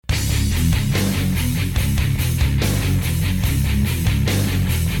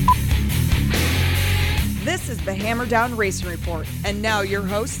the Hammer Down Racing Report. And now your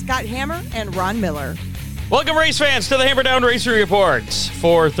hosts, Scott Hammer and Ron Miller. Welcome, race fans, to the Hammer Down Racing Report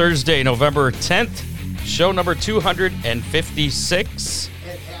for Thursday, November 10th, show number 256.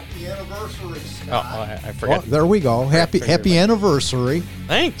 And happy anniversary, Scott. Oh, I forgot. Oh, there we go. Happy anniversary.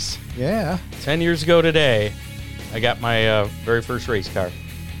 Thanks. Yeah. 10 years ago today, I got my very first race car.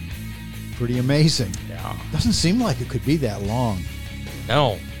 Pretty amazing. Yeah. Doesn't seem like it could be that long.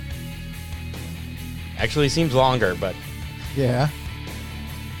 No. Actually seems longer, but Yeah.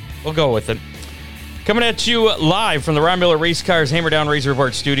 we'll go with it. Coming at you live from the Ron Miller Race Cars Hammer Down Racing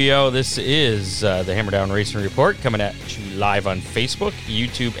Report studio. This is the Hammer Down Racing Report coming at you live on Facebook,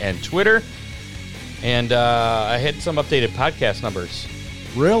 YouTube, and Twitter. And I had some updated podcast numbers.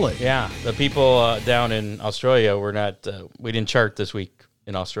 Really? Yeah, the people down in Australia were not. We didn't chart this week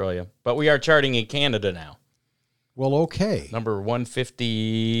in Australia, but we are charting in Canada now. Well, okay. Number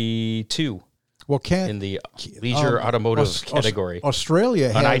 152 Well, in the leisure automotive category.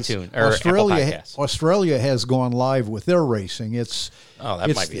 Australia on has iTunes or Apple Podcasts. Australia has gone live with their racing. It's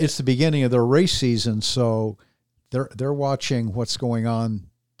the beginning of their race season, so they're watching what's going on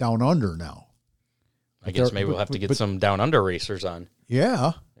down under now. I guess maybe we'll have to get some down under racers on.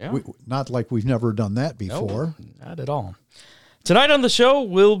 Yeah. Yeah. Not like we've never done that before. No, not at all. Tonight on the show,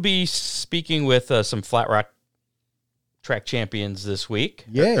 we'll be speaking with some Flat Rock track champions this week,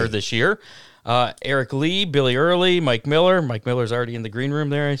 or this year. Eric Lee, Billy Early, Mike Miller. Mike Miller's already in the green room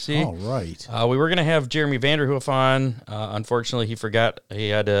there, I see. All right. We were going to have Jeremy Vanderhoof on. Unfortunately, he forgot he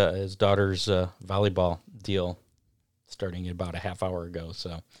had his daughter's volleyball deal starting about a half hour ago,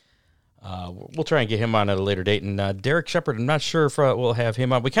 so we'll try and get him on at a later date. And Derek Shepard, I'm not sure if we'll have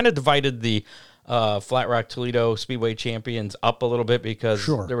him on. We kind of divided the Flat Rock Toledo Speedway champions up a little bit because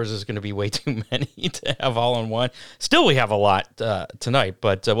there was just going to be way too many to have all in one. Still, we have a lot tonight,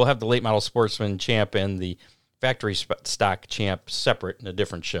 but we'll have the late model sportsman champ and the factory stock champ separate in a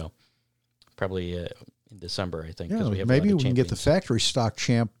different show. Probably in December, I think. Yeah, we have maybe we can get the factory stock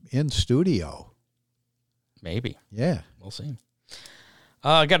champ in studio. Maybe. Yeah. We'll see.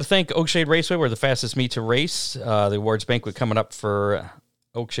 I got to thank Oakshade Raceway. We're the fastest meet to race. The awards banquet coming up for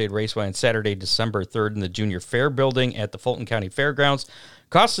Oakshade Raceway on Saturday, December 3rd in the Junior Fair building at the Fulton County Fairgrounds.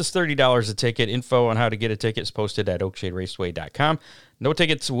 Costs us $30 a ticket. Info on how to get a ticket is posted at oakshaderaceway.com. No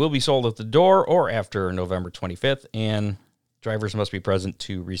tickets will be sold at the door or after November 25th, and drivers must be present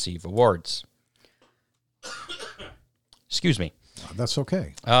to receive awards. Excuse me. That's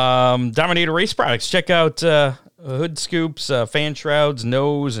okay. Dominator Race Products. Check out hood scoops, fan shrouds,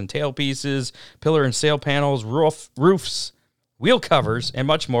 nose and tail pieces, pillar and sail panels, roofs, wheel covers, and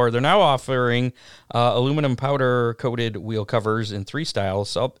much more. They're now offering aluminum powder-coated wheel covers in 3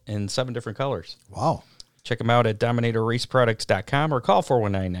 styles in 7 different colors. Wow. Check them out at DominatorRaceProducts.com or call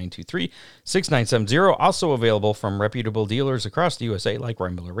 419-923-6970. Also available from reputable dealers across the USA like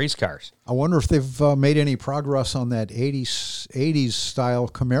Ron Miller Race Cars. I wonder if they've made any progress on that 80s style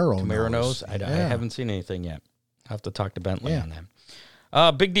Camaro nose. I haven't seen anything yet. I'll have to talk to Bentley on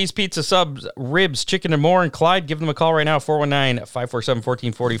that. Big D's Pizza Subs, Ribs, Chicken, and more in Clyde. Give them a call right now,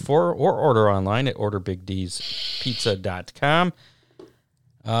 419-547-1444, or order online at orderbigdspizza.com.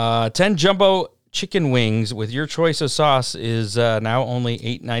 10 jumbo chicken wings with your choice of sauce is now only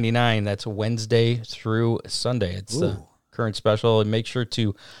 $8.99. That's Wednesday through Sunday. It's the current special. And make sure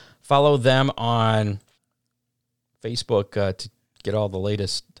to follow them on Facebook to get all the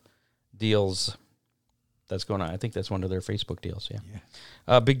latest deals that's going on. I think that's one of their Facebook deals, yeah.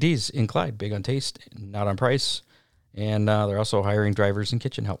 Big D's in Clyde, big on taste, not on price. And they're also hiring drivers and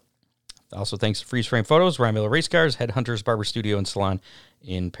kitchen help. Also, thanks to Freeze Frame Photos, Ron Miller Race Cars, Headhunters Barber Studio and Salon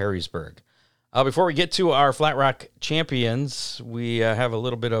in Perrysburg. Before we get to our Flat Rock champions, we have a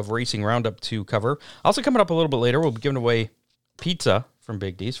little bit of racing roundup to cover. Also coming up a little bit later, we'll be giving away pizza from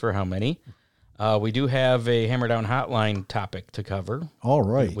Big D's for how many. We do have a Hammer Down Hotline topic to cover. All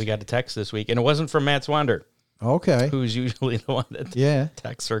right. We got a text this week, and it wasn't from Matt Swander. Okay. Who's usually the one that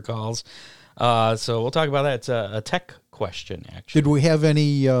texts or calls. So we'll talk about that. It's a tech question, actually. Did we have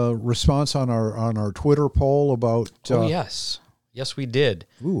any response on our Twitter poll about... Oh, yes. Yes, we did.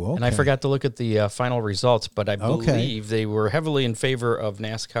 Ooh, okay. And I forgot to look at the final results, but I believe they were heavily in favor of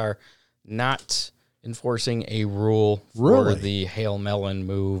NASCAR not enforcing a rule for the Hail Melon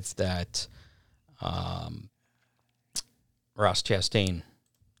move that Ross Chastain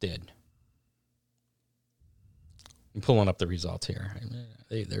did. I'm pulling up the results here.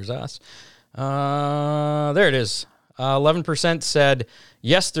 There's us. There it is. 11% said,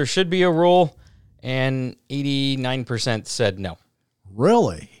 yes, there should be a rule, and 89% said no.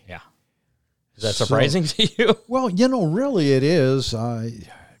 Really? Yeah. Is that surprising to you? Well, really it is.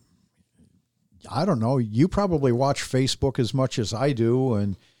 I don't know. You probably watch Facebook as much as I do,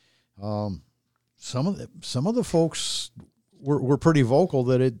 and some of the folks were pretty vocal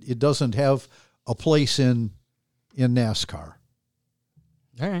that it doesn't have a place in NASCAR.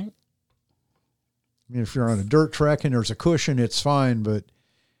 All right. I mean, if you're on a dirt track and there's a cushion, it's fine, but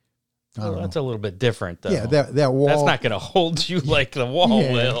that's a little bit different, though. Yeah, that wall. That's not going to hold you like the wall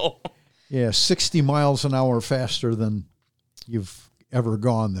will. Yeah, 60 miles an hour faster than you've ever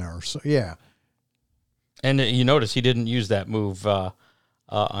gone there. So, yeah. And you notice he didn't use that move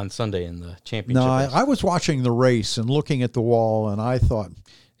on Sunday in the championship. No, I was watching the race and looking at the wall, and I thought,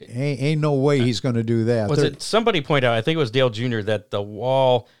 ain't no way he's going to do that. Somebody pointed out, I think it was Dale Jr., that the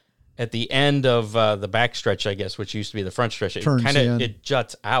wall at the end of the backstretch, I guess, which used to be the front stretch, it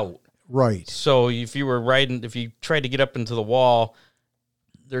juts out. Right. So if you tried to get up into the wall,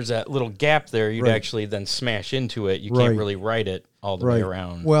 there's that little gap there. You'd actually then smash into it. You can't really ride it all the way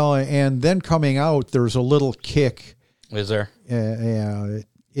around. Well, and then coming out, there's a little kick. Is there? Yeah.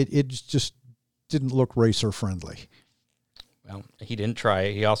 It just didn't look racer friendly. Well, he didn't try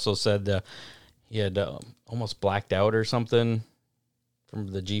it. He also said he had almost blacked out or something from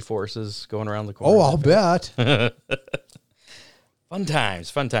the G-forces going around the corner. Oh, I'll bet. Fun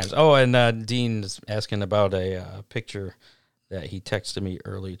times. Oh, and Dean's asking about a picture that he texted me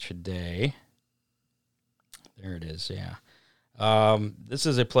earlier today. There it is, yeah. This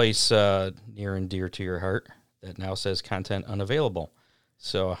is a place near and dear to your heart that now says content unavailable.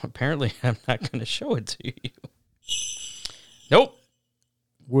 So apparently I'm not going to show it to you. Nope.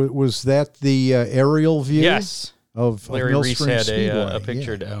 Was that the aerial view? Yes. Of Larry Reese had a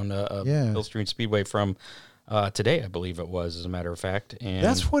picture down Millstream Speedway from today, I believe it was, as a matter of fact. And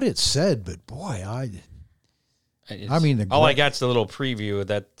that's what it said, but boy, all I got's the little preview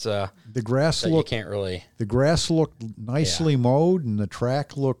that the grass you can't really. The grass looked nicely mowed, and the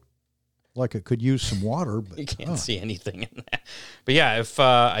track looked like it could use some water, but you can't see anything in that. But yeah, if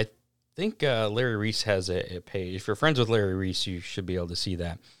I think Larry Reese has a page. If you're friends with Larry Reese, you should be able to see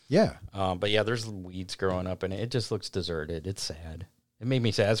that. Yeah. But yeah, there's weeds growing up, and it just looks deserted. It's sad. It made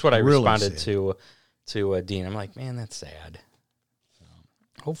me sad. That's what I really responded sad. to Dean. I'm like, man, that's sad. So,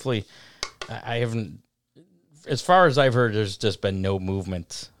 hopefully, I haven't. As far as I've heard, there's just been no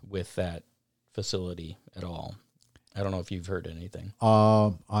movement with that facility at all. I don't know if you've heard anything.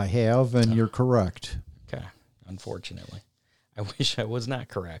 I have, and you're correct. Okay. Unfortunately. I wish I was not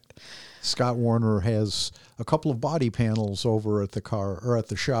correct. Scott Warner has a couple of body panels over at the car or at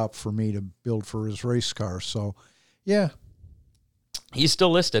the shop for me to build for his race car. So, yeah. He's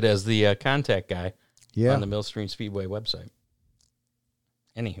still listed as the contact guy on the Millstream Speedway website.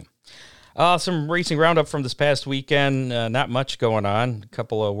 Anywho. Some racing roundup from this past weekend. Not much going on. A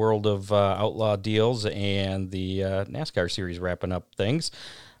couple of World of Outlaw deals and the NASCAR series wrapping up things.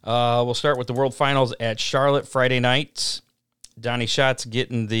 We'll start with the World Finals at Charlotte Friday night. Donnie Schatz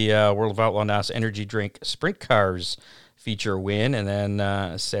getting the World of Outlaw NOS Energy Drink Sprint Cars feature win. And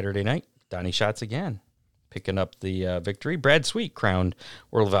then Saturday night, Donnie Schatz again picking up the victory. Brad Sweet crowned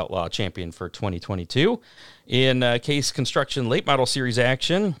World of Outlaw champion for 2022. In Case Construction Late Model Series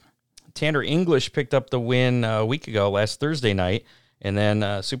action, Tanner English picked up the win a week ago, last Thursday night. And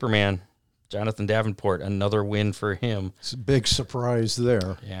then Superman Jonathan Davenport, another win for him. It's a big surprise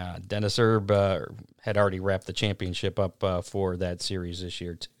there. Yeah, Dennis Erb had already wrapped the championship up for that series this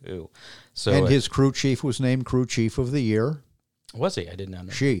year, too. So, and his crew chief was named Crew Chief of the Year. Was he? I did not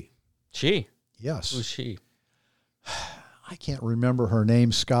know. She. Yes. Who's she? I can't remember her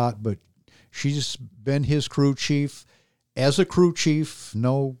name, Scott, but she's been his crew chief. As a crew chief,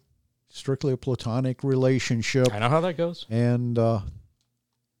 no, strictly a platonic relationship. I know how that goes. And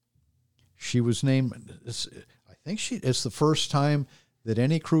she was named, I think it's the first time that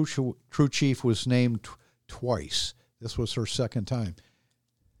any crew chief was named twice. This was her second time.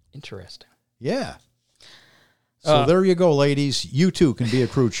 Interesting. Yeah. So there you go, ladies. You too can be a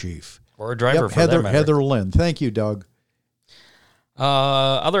crew chief. Or a driver for that matter. Heather Lynn. Thank you, Doug.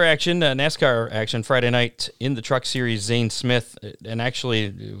 Other action, NASCAR action Friday night in the Truck Series, Zane Smith, and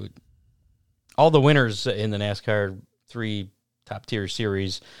actually all the winners in the NASCAR 3 top-tier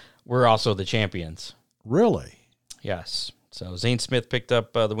series were also the champions. Really? Yes. So Zane Smith picked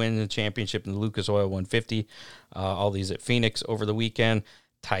up the win in the championship in the Lucas Oil 150. All these at Phoenix over the weekend.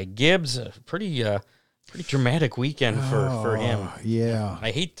 Ty Gibbs, a pretty dramatic weekend for him. Yeah.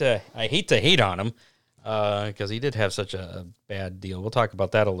 I hate to hate on him because he did have such a bad deal. We'll talk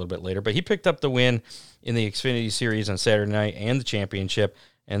about that a little bit later. But he picked up the win in the Xfinity Series on Saturday night and the championship.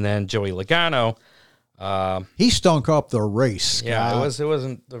 And then Joey Logano He stunk up the race. Yeah, Scott. it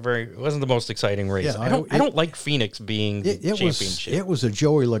wasn't the most exciting race. Yeah, I don't like Phoenix being the It championship. it was a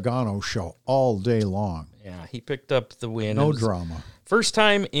Joey Logano show all day long. Yeah, he picked up the win. No It was drama. First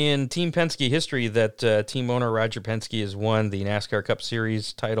time in Team Penske history that team owner Roger Penske has won the NASCAR Cup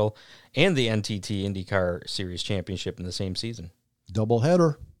Series title and the NTT IndyCar Series championship in the same season.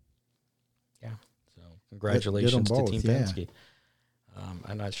 Doubleheader. Yeah, so congratulations Did 'em to Team both, yeah. Penske.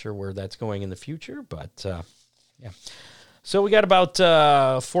 I'm not sure where that's going in the future, but yeah. So we got about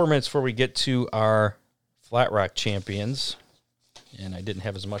 4 minutes before we get to our Flat Rock champions. And I didn't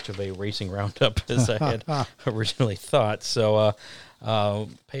have as much of a racing roundup as I had originally thought. So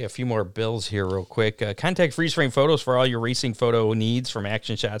pay a few more bills here real quick. Contact Freeze Frame Photos for all your racing photo needs, from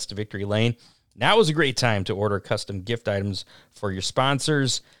action shots to victory lane. Now is a great time to order custom gift items for your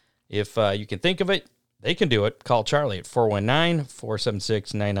sponsors. If you can think of it, they can do it. Call Charlie at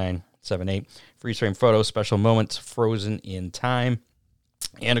 419-476-9978. Freeze Frame Photos, special moments frozen in time.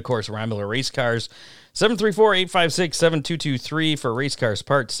 And, of course, Ron Miller Race Cars, 734-856-7223 for race cars,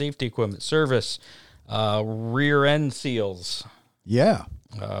 parts, safety equipment, service, rear end seals. Yeah.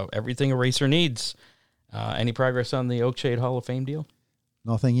 Everything a racer needs. Any progress on the Oakshade Hall of Fame deal?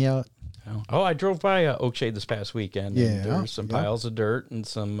 Nothing yet. No. Oh, I drove by Oakshade this past weekend. Yeah, And there's some piles of dirt and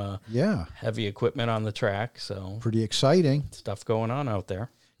some Yeah. heavy equipment on the track. So Pretty exciting. stuff going on out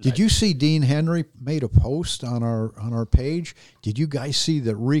there. Did you see Dean Henry made a post on our page? Did you guys see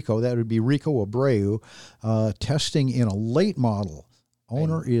that Rico, that would be Rico Abreu, testing in a late model?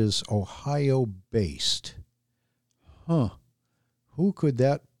 Owner is Ohio-based. Huh. Who could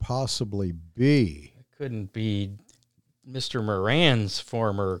that possibly be? It couldn't be Mr. Moran's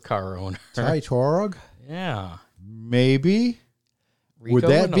former car owner. Ty Torog? Yeah. Maybe. Rico Would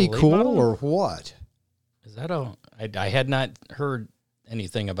that in a be late cool model? or what? Is that I had not heard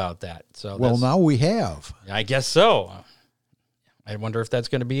anything about that. So Well, now we have. I guess so. I wonder if that's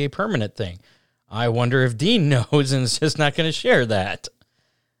going to be a permanent thing. I wonder if Dean knows and is just not going to share that.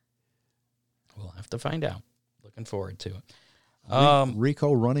 We'll have to find out. Looking forward to it.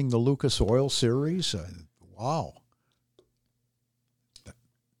 Rico running the Lucas Oil Series. Wow.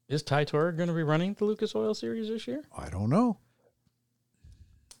 Is Ty Torre going to be running the Lucas Oil Series this year? I don't know.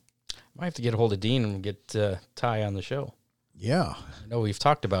 Might have to get a hold of Dean and get Ty on the show. Yeah. I know we've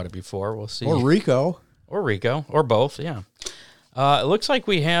talked about it before. We'll see. Or Rico. Or Rico, or both, yeah. It looks like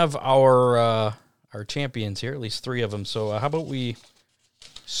we have our champions here, at least 3 of them. So how about we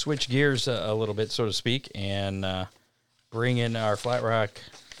switch gears a little bit, so to speak, and bring in our Flat Rock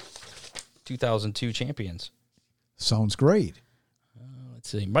 2002 champions. Sounds great. Let's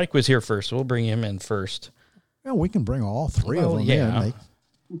see. Mike was here first, so we'll bring him in first. Yeah, we can bring all 3 Well, of them yeah. in.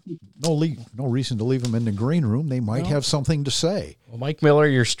 No reason to leave them in the green room. They might have something to say. Well, Mike Miller,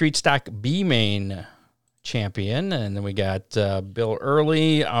 your Street Stock B-Main champion. And then we got Bill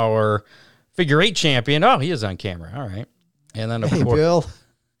Early, our Figure 8 champion. Oh, he is on camera. All right. And then, Hey, Bill.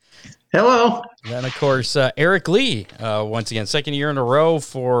 Hello. Then, of course, Eric Lee, once again, second year in a row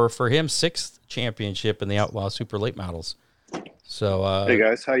for him, 6th championship in the Outlaw Super Late Models. So, Hey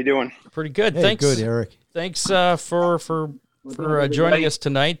guys, how you doing? pretty good. Hey, Thanks. good, Eric. Thanks for joining us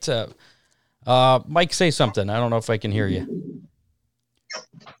tonight. Mike, say something. I don't know if I can hear you.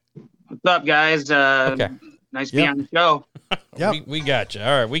 What's up, guys? Okay. Nice to be on the show. Yep. We got you.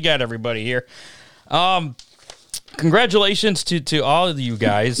 All right, we got everybody here. Congratulations to all of you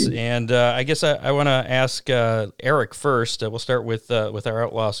guys, and I guess I want to ask Eric first. We'll start with our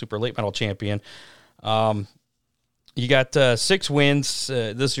Outlaw Super Late Model champion. You got 6 wins.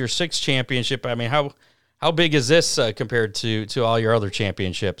 This is your 6th championship. I mean, how big is this compared to all your other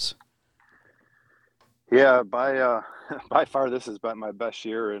championships? Yeah, by far this has been my best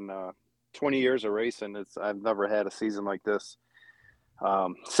year in 20 years of racing. I've never had a season like this.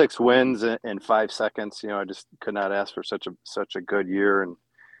 6 wins in 5 seconds. You know, I just could not ask for such a good year, and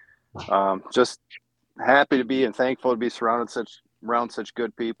just happy to be and thankful to be surrounded around such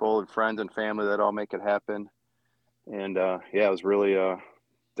good people and friends and family that all make it happen. And it was really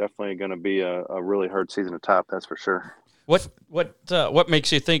definitely going to be a really hard season to top. That's for sure. What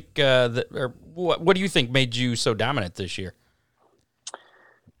makes you think that, or what do you think made you so dominant this year?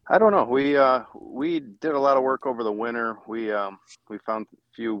 I don't know. We did a lot of work over the winter. We found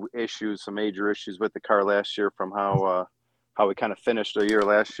a few issues, some major issues with the car last year from how we kind of finished the year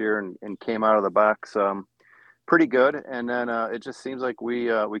last year and came out of the box pretty good. And then it just seems like we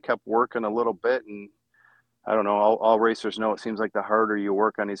kept working a little bit, and I don't know. All racers know it seems like the harder you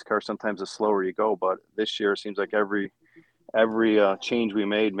work on these cars, sometimes the slower you go. But this year it seems like every change we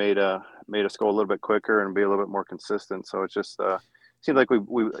made us go a little bit quicker and be a little bit more consistent. So it's just seems like we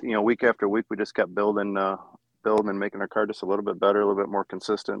week after week we just kept building and making our car just a little bit better, a little bit more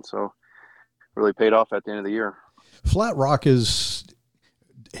consistent. So really paid off at the end of the year. Flat Rock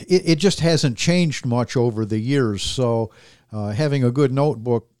it just hasn't changed much over the years. So having a good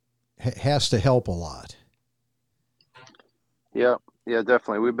notebook has to help a lot. Yeah,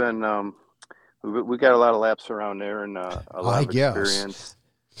 definitely. We've been we got a lot of laps around there and a lot of experience.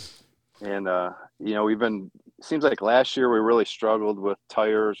 And we've been. Seems like last year we really struggled with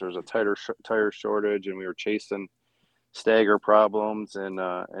tires. There was a tire shortage, and we were chasing stagger problems. And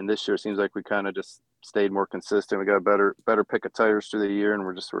this year it seems like we kind of just stayed more consistent. We got a better pick of tires through the year, and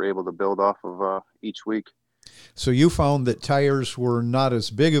we're able to build off of each week. So you found that tires were not as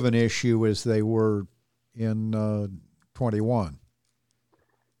big of an issue as they were in 21.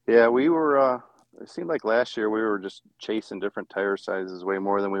 Yeah, we were. It seemed like last year we were just chasing different tire sizes way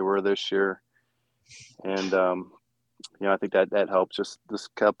more than we were this year. And, I think that helped. Just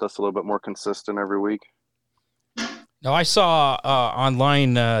kept us a little bit more consistent every week. Now, I saw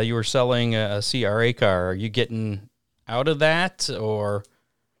online you were selling a CRA car. Are you getting out of that, or?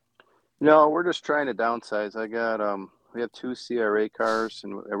 No, we're just trying to downsize. I got we have 2 CRA cars,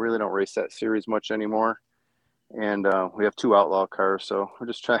 and I really don't race that series much anymore. And we have 2 Outlaw cars, so we're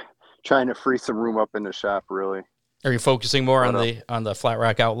just trying to free some room up in the shop. Really. Are you focusing more on the Flat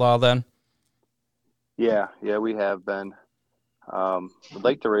Rock Outlaw then? Yeah, we have been. I'd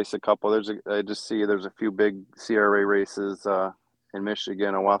like to race a couple. I just see there's a few big CRA races in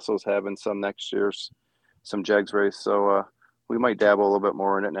Michigan. Owasso's having some next year, some Jegs race. So we might dabble a little bit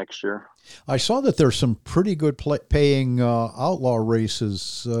more in it next year. I saw that there's some pretty good paying outlaw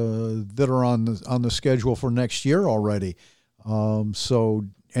races that are on the schedule for next year already. So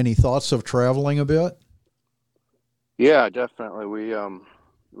any thoughts of traveling a bit? Yeah, definitely.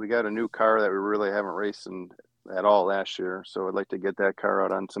 We got a new car that we really haven't raced at all last year, so I'd like to get that car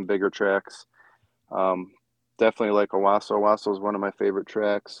out on some bigger tracks. Definitely like Owasso. Owasso is one of my favorite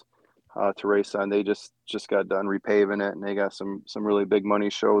tracks to race on. They just got done repaving it, and they got some really big money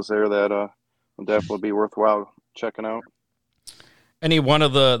shows there that will definitely be worthwhile checking out. Any one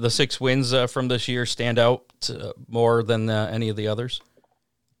of the 6 wins from this year stand out more than any of the others?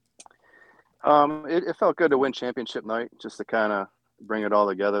 It felt good to win championship night, just to kind of bring it all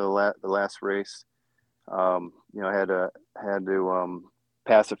together. The last race, I had to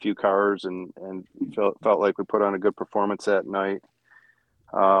pass a few cars and felt like we put on a good performance that night.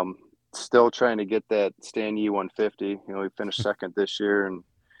 Still trying to get that Stan Yee 150. We finished second this year, and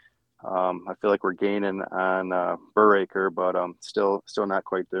I feel like we're gaining on Burraker, but still not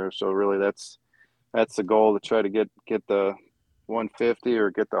quite there. So really, that's the goal, to try to get the 150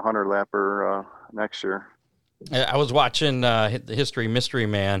 or get the 100 lapper next year. I was watching the History Mystery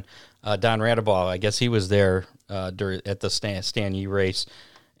Man, Don Radeball. I guess he was there at the Stan Yee race,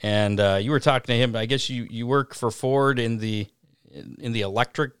 and you were talking to him. I guess you work for Ford in the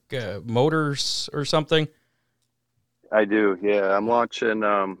electric motors or something. I do, yeah. I'm launching.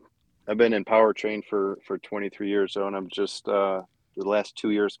 I've been in powertrain for 23 years, and I'm just the last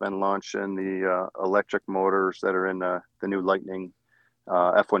 2 years been launching the electric motors that are in the new Lightning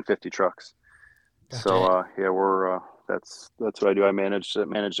F-150 trucks. Gotcha. So we're that's what I do. I manage the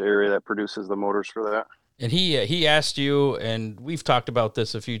area that produces the motors for that. And he asked you, and we've talked about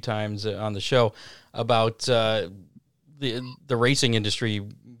this a few times on the show, about the racing industry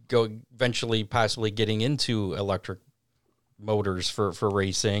eventually possibly getting into electric motors for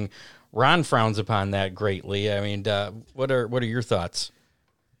racing. Ron frowns upon that greatly. I mean, what are your thoughts?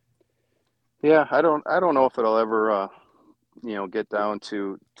 Yeah, I don't know if it'll ever get down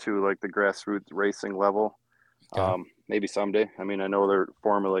to like the grassroots racing level. Okay. Maybe someday. I mean, I know they're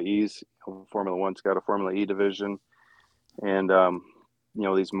Formula E's. Formula One's got a Formula E division, and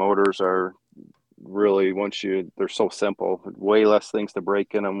these motors are really, they're so simple. Way less things to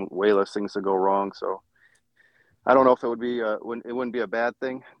break in them, way less things to go wrong. So I don't know if it would be it wouldn't be a bad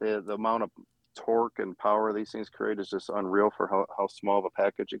thing. The amount of torque and power these things create is just unreal for how small of a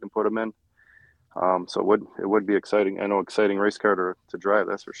package you can put them in. So it would be exciting. I know, exciting race car to drive,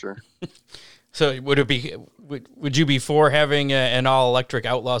 that's for sure. So would you be for having an all electric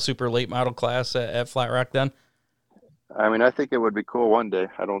Outlaw Super Late Model class at Flat Rock then? I mean, I think it would be cool one day.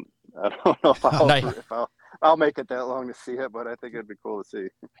 I don't know if I'll make it that long to see it, but I think it'd be cool to see.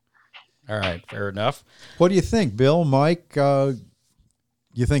 All right, fair enough. What do you think, Bill, Mike?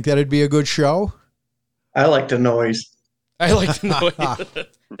 You think that'd be a good show? I like the noise. I like the noise.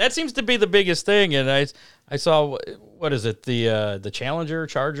 That seems to be the biggest thing. And I saw, what is it, the Challenger,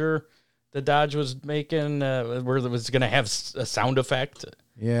 Charger that Dodge was making, where it was going to have a sound effect.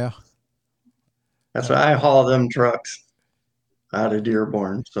 Yeah. That's why I haul them trucks. out of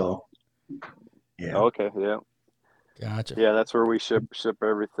Dearborn. So, yeah. Okay, yeah. Gotcha. Yeah, that's where we ship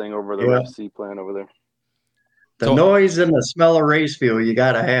everything over the Yeah. Red Sea plant over there. The noise and the smell of race fuel you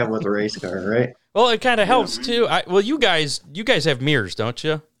got to have with a race car, right? Well, it kind of helps too. You guys have mirrors, don't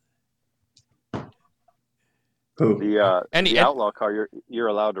you? Who? The outlaw car, you're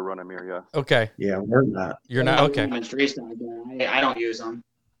allowed to run a mirror, yeah. Okay. Yeah, we're not. You're not okay. I don't use them.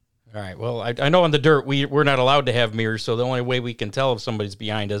 All right. Well, I know on the dirt we're not allowed to have mirrors, so the only way we can tell if somebody's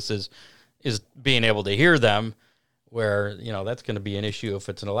behind us is being able to hear them. Where that's going to be an issue if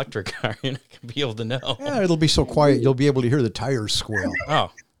it's an electric car. You're not going to be able to know. Yeah, it'll be so quiet you'll be able to hear the tires squeal.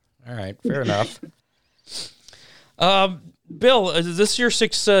 Oh, all right, fair enough. Bill, is this your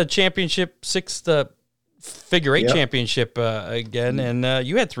sixth figure eight championship again? And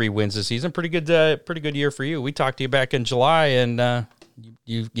you had 3 wins this season. Pretty good year for you. We talked to you back in July, and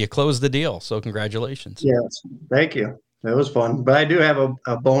you closed the deal. So congratulations. Yes, thank you. It was fun, but I do have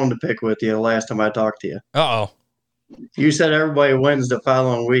a bone to pick with you. The last time I talked to you. Uh-oh. You said everybody wins the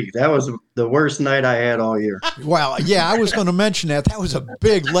following week. That was the worst night I had all year. Well, yeah, I was going to mention that. That was a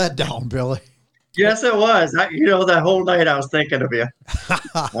big letdown, Billy. Yes, it was. That whole night I was thinking of you.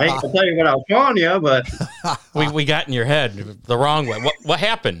 I ain't gonna tell you what I was calling you, but we got in your head the wrong way. What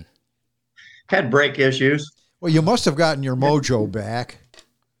happened? Had brake issues. Well, you must have gotten your mojo back.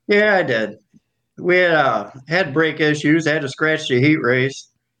 Yeah, I did. We had brake issues. Had to scratch the heat race.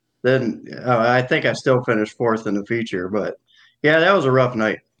 Then I think I still finished 4th in the feature, but yeah, that was a rough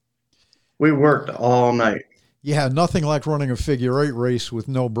night. We worked all night. Yeah, nothing like running a figure 8 race with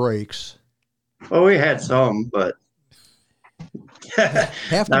no brakes. Well, we had some, but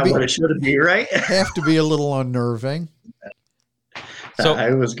not what it should be, right? Have to be a little unnerving. So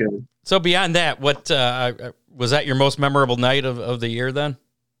it was good. So beyond that, what was that your most memorable night of the year then?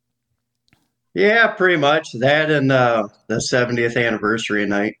 Yeah, pretty much that, and the 70th anniversary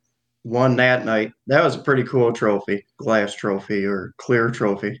night. Won that night. That was a pretty cool trophy, glass trophy or clear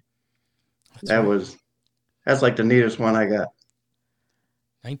trophy. That's like the neatest one I got.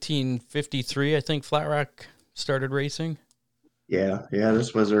 1953, I think Flat Rock started racing. Yeah,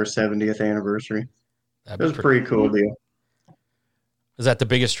 this was our 70th anniversary. It was a pretty cool deal. Is that the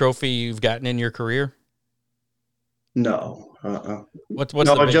biggest trophy you've gotten in your career? No. What's no,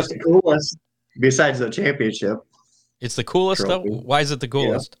 the biggest? Just the coolest, besides the championship. It's the coolest, though? Why is it the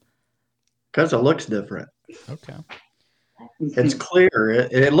coolest? Because it looks different. Okay. It's clear.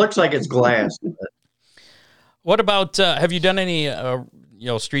 It looks like it's glass. What about, have you done any,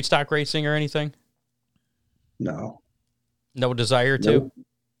 street stock racing or anything? No. No desire to?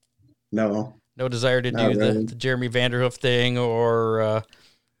 No. No desire to do the Jeremy Vanderhoof thing or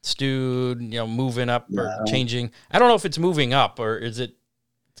Stu, moving up or changing. I don't know if it's moving up or is it's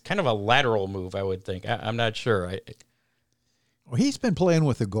kind of a lateral move, I would think. I'm not sure. Well, he's been playing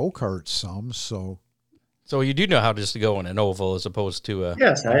with the go-kart some, so. So you do know how just to go in an oval as opposed to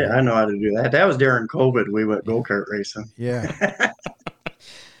Yes, I know how to do that. That was during COVID. We went go-kart racing. Yeah.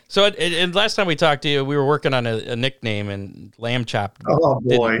 So and last time we talked to you, we were working on a nickname, and Lamb Chop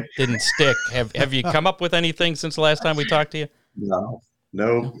didn't stick. Have you come up with anything since the last time we talked to you? No,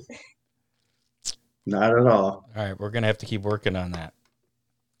 not at all. All right, we're gonna have to keep working on that.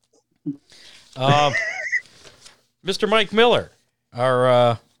 Mr. Mike Miller,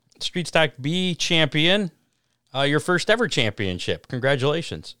 our Street Stock B champion, your first ever championship.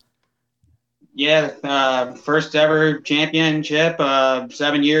 Congratulations. Yeah, first ever championship,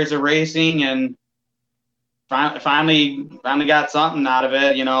 7 years of racing, and finally got something out of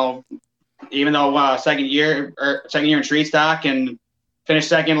it. Even though second year in Street Stock and finished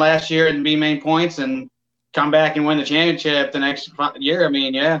second last year in B main points, and come back and win the championship the next year. I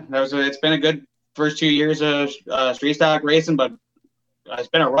mean, it's been a good first 2 years of Street Stock racing, but it's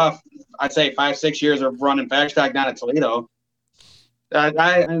been a rough, I'd say 5-6 years of running factory stock down at Toledo.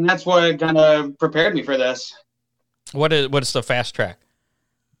 And that's what kind of prepared me for this. What's the fast track?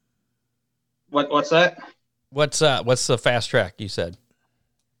 What's that? What's the fast track you said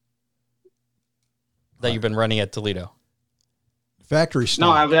that you've been running at Toledo? Factory stock.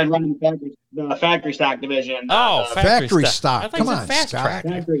 No, I've been running the factory stock division. Factory stock. Come on, fast track.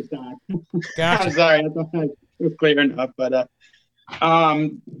 Factory stock. Gotcha. I'm sorry, I thought it was clear enough, but I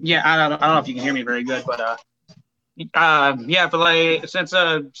don't know if you can hear me very good, but since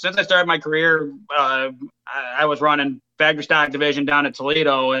I started my career, I was running factory stock division down at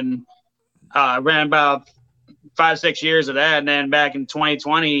Toledo, and ran about 5-6 years of that, and then back in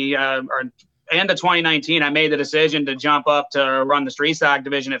 2020 or end of 2019, I made the decision to jump up to run the street stock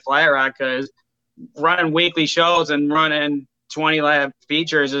division at Flat Rock, because running weekly shows and running 20 lap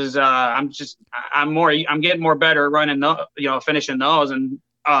features is I'm getting more better at running, finishing those. And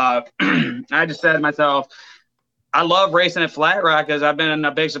I just said to myself, I love racing at Flat Rock because I've been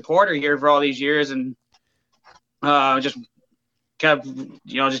a big supporter here for all these years, and just kept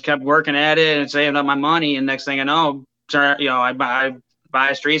working at it and saving up my money. And next thing I know, I buy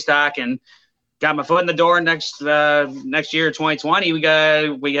a street stock and got my foot in the door. Next year, 2020, we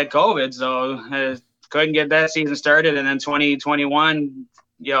got COVID, so couldn't get that season started. And then 2021,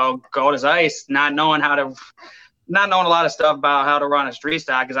 cold as ice, not knowing a lot of stuff about how to run a street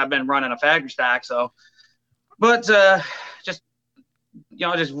stock because I've been running a factory stock. So, but just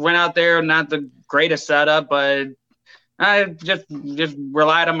went out there, not the greatest setup, but I just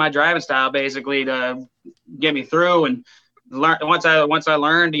relied on my driving style basically to get me through. And once I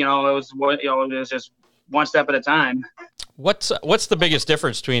learned, it was just one step at a time. What's the biggest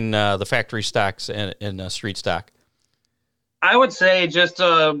difference between the factory stocks and street stock? I would say just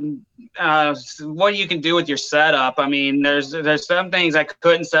what you can do with your setup. I mean, there's some things I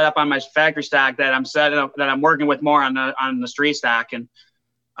couldn't set up on my factory stock that I'm working with more on the street stock, and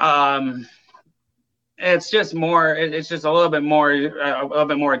it's just more. It's just a little bit more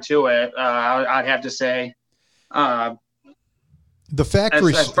to it. I'd have to say. The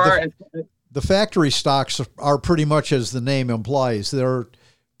factory stocks are pretty much as the name implies. They're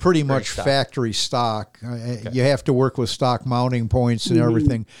pretty much factory stock. Okay. You have to work with stock mounting points and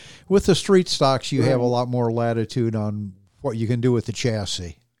everything. With the street stocks, you have a lot more latitude on what you can do with the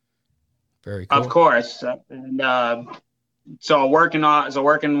chassis. Very cool. Of course. And so working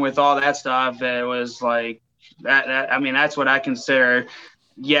with all that stuff, it was like that. I mean, that's what I consider,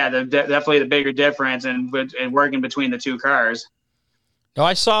 definitely the bigger difference in working between the two cars. No,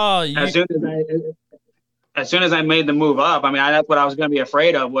 I saw you. As soon as I made the move up, I mean, that's what I was going to be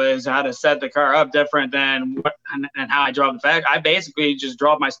afraid of, was how to set the car up different than and how I drove the factory. I basically just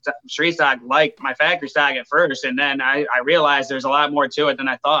drove my street stock like my factory stock at first, and then I realized there's a lot more to it than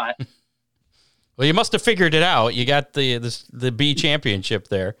I thought. Well, you must have figured it out. You got the B championship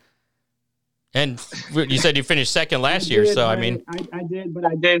there, and you said you finished second last year. So I mean, I did, but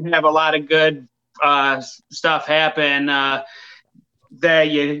I did have a lot of good stuff happen that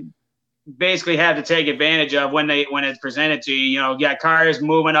you basically have to take advantage of when it's presented to you. You got cars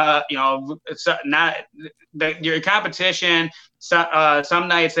moving up. It's not your competition. Some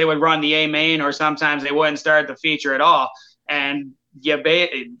nights they would run the A main, or sometimes they wouldn't start the feature at all. And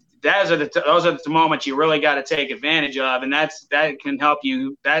those are the moments you really got to take advantage of, and that can help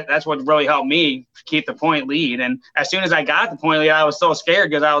you. That's what really helped me keep the point lead. And as soon as I got the point lead, I was so scared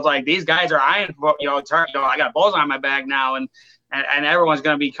because I was like, these guys are eyeing, I got balls on my back now, and everyone's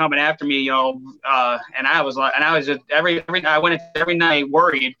going to be coming after me, and I was just I went every night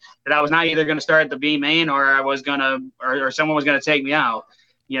worried that I was not either going to start the B main or I was going to, or someone was going to take me out,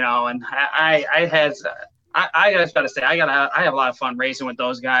 and I just got to say, I have a lot of fun racing with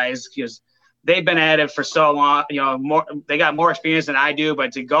those guys because they've been at it for so long, they got more experience than I do,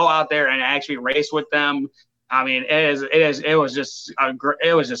 but to go out there and actually race with them, I mean, it was just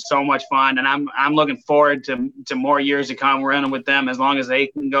so much fun, and I'm looking forward to more years to come running with them as long as they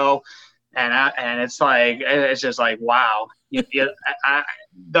can go, and it's just like wow,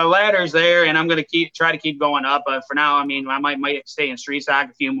 the ladder's there, and I'm gonna try to keep going up, but for now, I mean, I might stay in street stock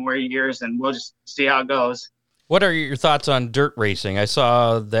a few more years, and we'll just see how it goes. What are your thoughts on dirt racing? I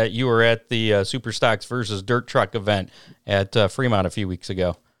saw that you were at the Super Stocks versus Dirt Truck event at Fremont a few weeks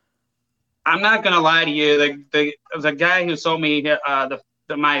ago. I'm not going to lie to you. The guy who sold me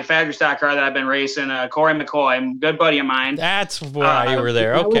my factory stock car that I've been racing, Corey McCoy, good buddy of mine. That's why you were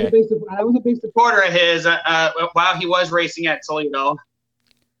there. Okay. I was a big supporter of his while he was racing at Toledo.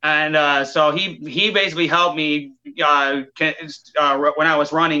 And so he basically helped me when I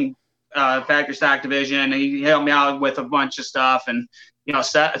was running factory stock division. He helped me out with a bunch of stuff and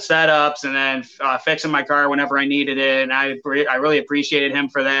setups, and then fixing my car whenever I needed it. And I really appreciated him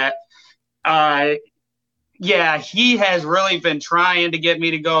for that. He has really been trying to get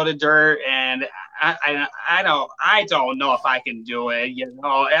me to go to dirt, and I don't know if I can do it.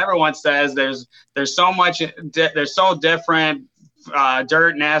 Everyone says there's so much, they're so different,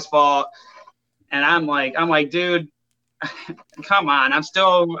 dirt and asphalt, and I'm like, dude, come on, I'm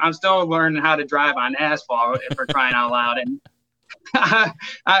still learning how to drive on asphalt for crying out loud, and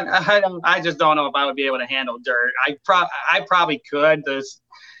I just don't know if I would be able to handle dirt. I probably could.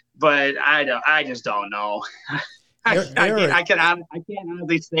 But I just don't know. I can't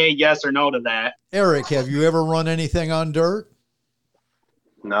honestly say yes or no to that. Eric, have you ever run anything on dirt?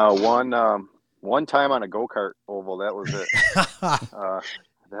 No, one time on a go-kart oval. That was it.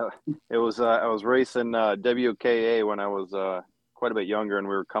 It I was racing WKA when I was quite a bit younger, and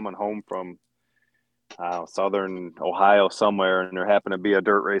we were coming home from southern Ohio somewhere, and there happened to be a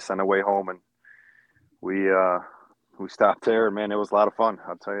dirt race on the way home, and we stopped there, and man, it was a lot of fun.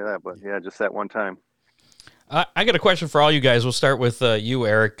 I'll tell you that. But yeah, just that one time. I got a question for all you guys. We'll start with you,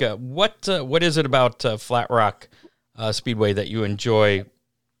 Eric. What is it about Flat Rock Speedway that you enjoy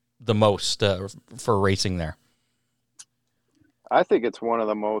the most for racing there? I think it's one of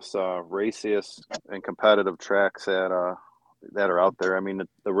the most raciest and competitive tracks that are out there. I mean,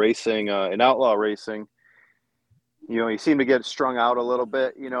 the racing in outlaw racing, you seem to get strung out a little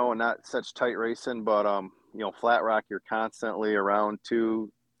bit, and not such tight racing. But Flat Rock, you're constantly around two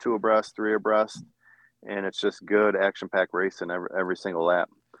abreast, three abreast, and it's just good action-packed racing every single lap.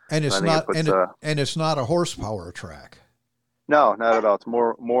 And it's it's not a horsepower track. No, not at all. It's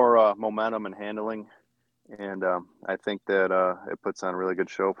more momentum and handling. And I think that it puts on a really good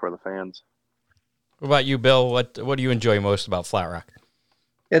show for the fans. What about you, Bill? What do you enjoy most about Flat Rock?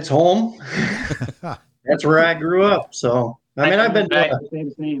 It's home. That's where I grew up. So I've been to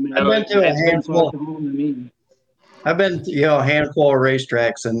a handful. I've been to a handful of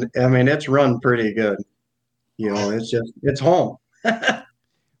racetracks, and it's run pretty good. It's home.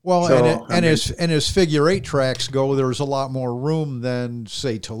 Well, so, as figure eight tracks go, there's a lot more room than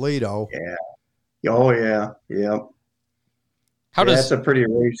say Toledo. Yeah. Oh yeah. That's a pretty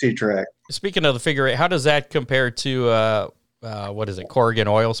racy track. Speaking of the figure eight, how does that compare to what is it, Corrigan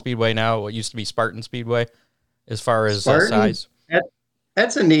Oil Speedway now? What used to be Spartan Speedway, as far as size?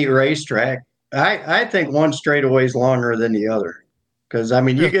 That's a neat racetrack. I think one straightaway is longer than the other, because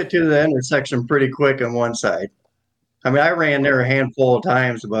you get to the intersection pretty quick on one side. I ran there a handful of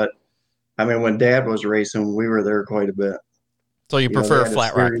times, but when Dad was racing, we were there quite a bit. So you prefer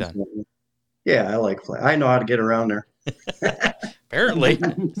Flat Rock then? Yeah, I like flat. I know how to get around there. Apparently,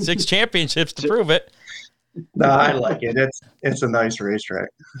 6 championships to prove it. No, I like it. It's a nice racetrack.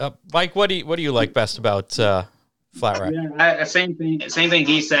 Mike, what do you like best about Flat Rock? Yeah, same thing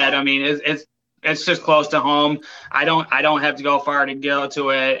he said. It's just close to home. I don't have to go far to go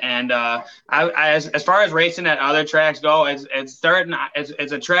to it. And as far as racing at other tracks go, it's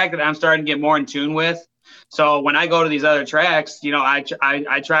a track that I'm starting to get more in tune with. So when I go to these other tracks, I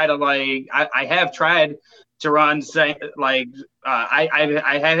try to I have tried to run I've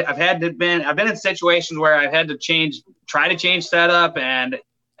been in situations where I've had to try to change setup, and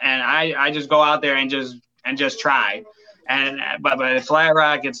I just go out there and just try. But at Flat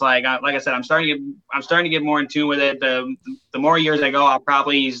Rock, it's like I said, I'm starting to get more in tune with it. The more years I go, I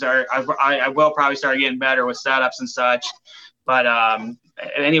will probably start getting better with setups and such. But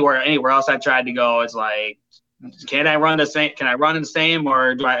anywhere else I've tried to go, it's like, can I run the same? Can I run in the same,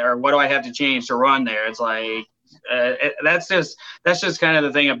 or what do I have to change to run there? It's like that's just kind of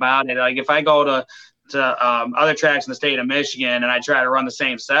the thing about it. Like if I go to other tracks in the state of Michigan and I try to run the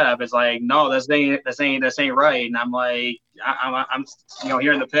same setup, it's like, no, this ain't right. And I'm like, I'm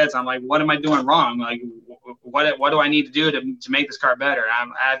here in the pits, I'm like, what am I doing wrong? Like, what do I need to do to make this car better?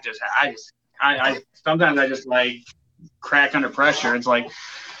 I sometimes I just like crack under pressure. It's like,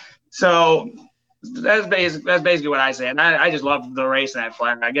 so that's basically what I say. And I just love the racing at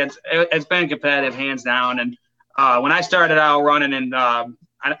Flat Rock. It's been competitive, hands down. And when I started out running in,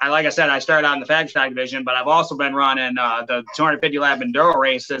 like I said, I started out in the factory stock division, but I've also been running the 250 lap enduro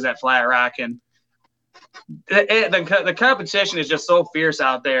races at Flat Rock, and the competition is just so fierce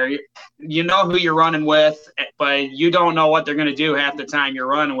out there. You know who you're running with, but you don't know what they're going to do half the time you're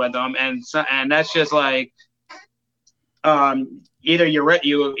running with them, and that's just like either you're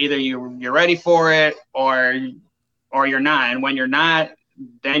ready for it or you're not, and when you're not,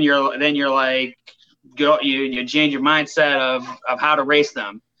 then you're like, you change your mindset of how to race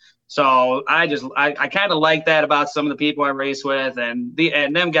them. So I kind of like that about some of the people I race with, and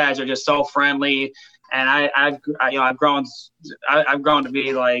them guys are just so friendly, and I've grown to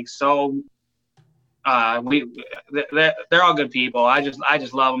be like so. They're all good people. I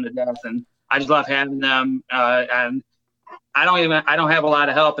just love them to death, and I just love having them. And I don't have a lot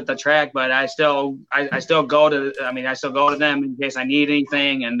of help at the track, but I still go to them in case I need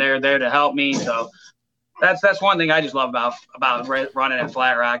anything, and they're there to help me. So that's one thing I just love about running at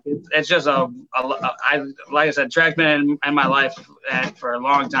Flat Rock. It's just like I said, track's been in my life for a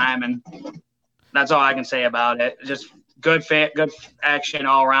long time, and that's all I can say about it. Just good action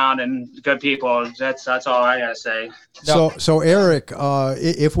all around and good people. That's all I gotta say. So Eric,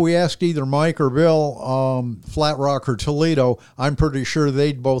 if we asked either Mike or Bill, Flat Rock or Toledo, I'm pretty sure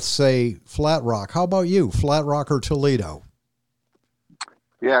they'd both say Flat Rock. How about you, Flat Rock or Toledo?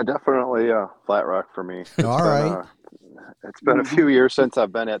 Yeah, definitely Flat Rock for me. All right. It's been a few years since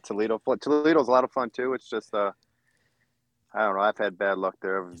I've been at Toledo. Toledo's a lot of fun too. It's just I don't know. I've had bad luck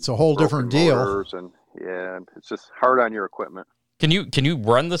there. It's a whole different deal. And yeah, it's just hard on your equipment. Can you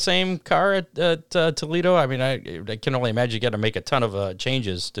run the same car at Toledo? I mean, I can only imagine you got to make a ton of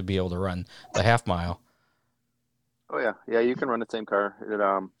changes to be able to run the half mile. Oh yeah, you can run the same car.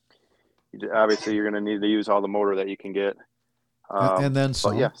 Obviously, you're going to need to use all the motor that you can get. And then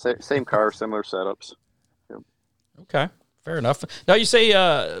some. But yeah, same car, similar setups. Yep. Okay, fair enough. Now you say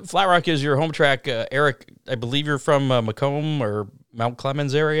Flat Rock is your home track. Eric, I believe you're from Macomb or Mount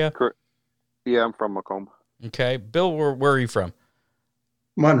Clemens area? Correct. Yeah, I'm from Macomb. Okay. Bill, where are you from?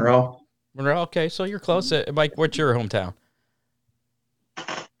 Monroe. Monroe, okay, so you're close. Mike, what's your hometown?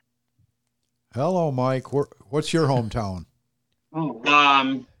 Hello, Mike. What's your hometown? Oh,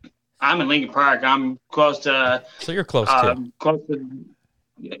 I'm in Lincoln Park. I'm close to. So you're close too. Close to.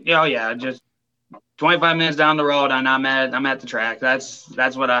 Yeah, just 25 minutes down the road, and I'm at the track. That's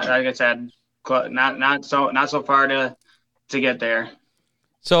what like I said. Not so far to get there.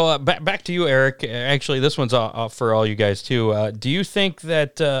 So back to you, Eric. Actually, this one's for all you guys too. Do you think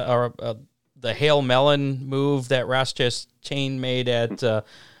that the Hail Melon move that Ross Chastain made at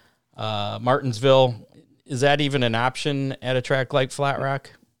Martinsville, is that even an option at a track like Flat Rock?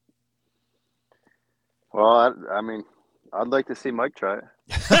 Well, I mean, I'd like to see Mike try it.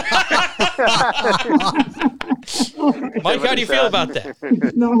 Mike, how do you feel about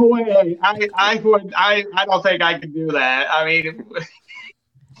that? No way. I don't think I could do that. I mean,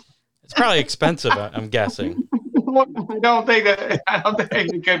 it's probably expensive, I'm guessing. I don't think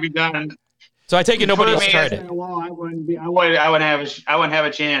it could be done. So I take it nobody else tried it. Well, I wouldn't have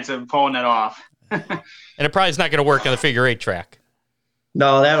a chance of pulling it off. And it probably is not going to work on the figure 8 track.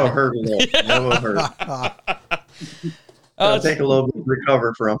 No, that'll hurt a little. That will hurt. It'll take a little bit to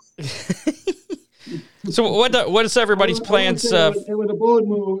recover from. So what is everybody's plans? It was a bold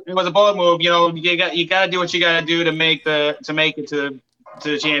move. It was a bold move. You know, you got to do what you got to do to make it to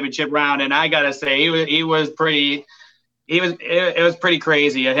the championship round. And I got to say, it was pretty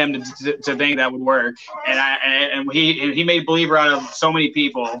crazy of him to think that would work. And he made a believer out of so many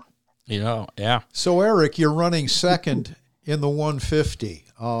people. Yeah. So Eric, you're running second in the 150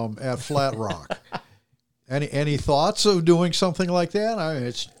 at Flat Rock. Any thoughts of doing something like that? I mean,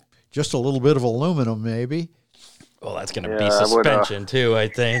 it's just a little bit of aluminum, maybe. Well, that's going to be suspension too, I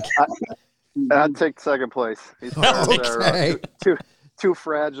think. I'd take second place. These cars Okay. are too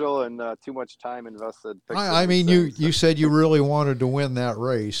fragile and too much time invested. I mean, you said you really wanted to win that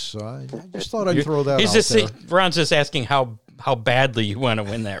race. So I just thought I'd throw that out there. Ron's just asking how badly you want to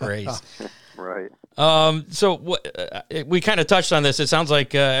win that race. Right. So we kind of touched on this. It sounds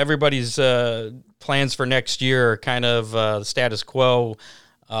like everybody's plans for next year are kind of the status quo.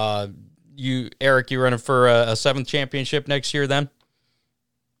 Eric, you running for a 7th championship next year then?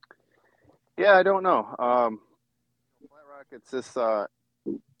 Yeah, I don't know. Flat Rock, it's just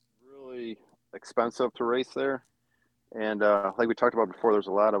really expensive to race there, and like we talked about before, there's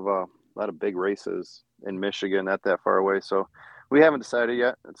a lot of big races in Michigan, not that far away. So we haven't decided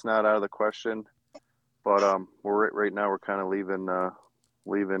yet. It's not out of the question, but we're right now we're kind of leaving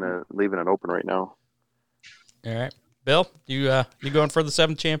it open right now. All right, Bill, you going for the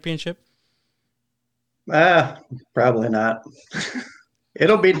 7th championship? Probably not.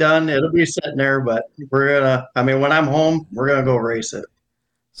 It'll be done. It'll be sitting there, but when I'm home, we're gonna go race it.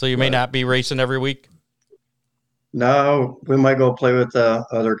 So you may not be racing every week? No, we might go play with the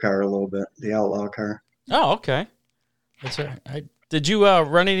other car a little bit, the Outlaw car. Oh, okay. That's right. Did you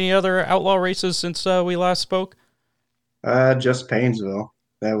run any other Outlaw races since we last spoke? Just Paynesville.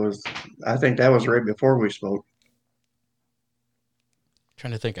 I think that was right before we spoke.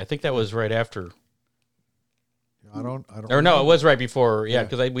 Trying to think. I think that was right after. I don't. Or no, it was right before. Yeah,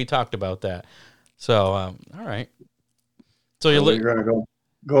 because we talked about that. So, all right. So you're gonna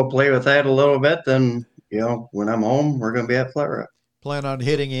go play with that a little bit. Then when I'm home, we're gonna be at Flat Rock. Plan on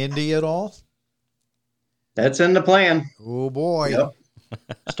hitting Indy at all? That's in the plan. Oh boy. Yep.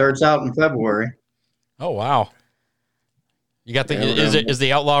 Starts out in February. Oh wow. You got is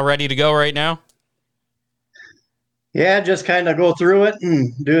the Outlaw ready to go right now? Yeah, just kind of go through it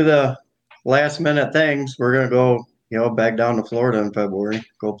and do the last minute things. We're gonna go, back down to Florida in February.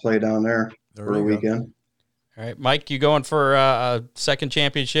 Go play down there for a weekend. All right, Mike, you going for a 2nd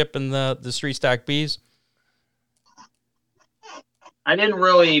championship in the Street Stock Bees? I didn't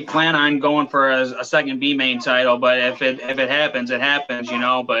really plan on going for a second B main title, but if it happens, it happens,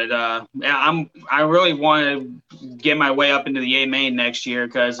 But I really want to get my way up into the A main next year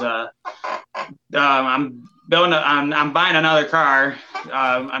because I'm buying another car.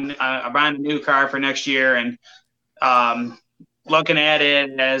 I'm buying a new car for next year, and looking at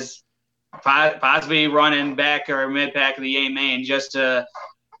it as possibly running back or mid pack of the A main just to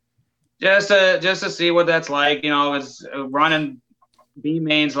see what that's like. It's running B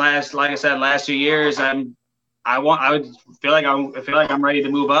mains last 2 years. I feel like I'm ready to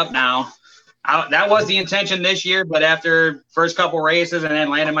move up now. That was the intention this year, but after first couple races and then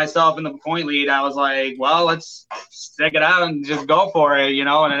landing myself in the point lead, I was like, well, let's stick it out and just go for it,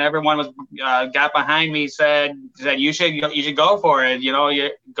 And then everyone was got behind me, said you should go for it, you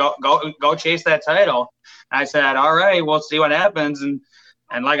go chase that title. I said, all right, we'll see what happens.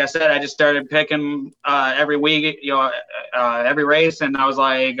 And like I said, I just started picking every week, every race, and I was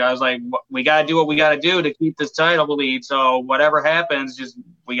like, we got to do what we got to do to keep this title lead. So whatever happens, just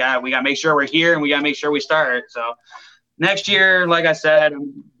we got to make sure we're here, and we got to make sure we start. So next year, like I said,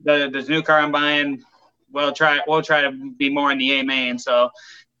 this new car I'm buying, we'll try to be more in the A main. So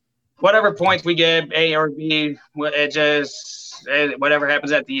whatever points we get, A or B, whatever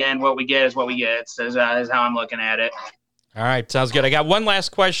happens at the end, what we get is what we get. Is how I'm looking at it. All right, sounds good. I got one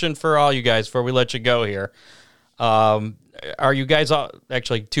last question for all you guys before we let you go here. Are you guys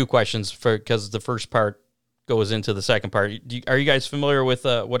actually two questions because the first part goes into the second part. Are you guys familiar with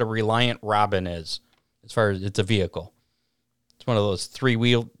what a Reliant Robin is? As far as it's a vehicle, it's one of those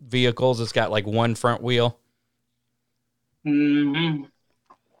 3-wheel vehicles. It's got like one front wheel. Mm-hmm.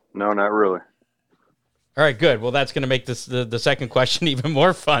 No, not really. All right, good. Well, that's going to make this the second question even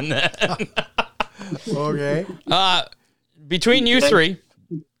more fun then. Okay. Between you three,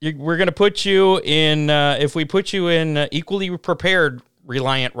 we're going to put you in, if we put you in equally prepared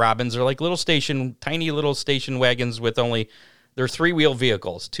Reliant Robins, they're like tiny little station wagons with they're 3-wheel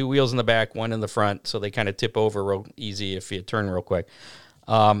vehicles, 2 wheels in the back, 1 in the front, so they kind of tip over real easy if you turn real quick.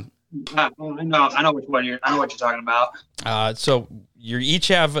 I know what you're talking about. So you each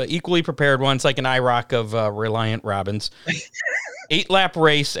have equally prepared ones, like an IROC of Reliant Robins. 8-lap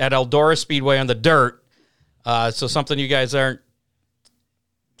race at Eldora Speedway on the dirt. So something you guys aren't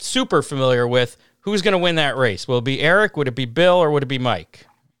super familiar with. Who's going to win that race? Will it be Eric? Would it be Bill? Or would it be Mike?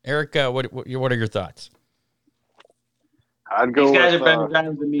 Eric, what are your thoughts? I'd go These guys with, are better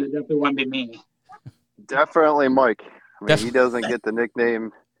drivers than me. It definitely wouldn't be me. Definitely Mike. I mean, he doesn't get the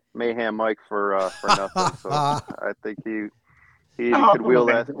nickname Mayhem Mike for nothing. So I think he could wheel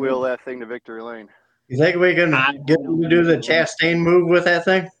that thing to victory lane. You think we can get him to do the Chastain move with that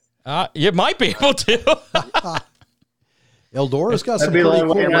thing? You might be able to. Eldora's got some That'd be pretty the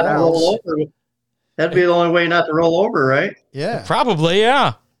only way cool not to roll routes. over. That'd be the only way not to roll over, right? Yeah. Probably,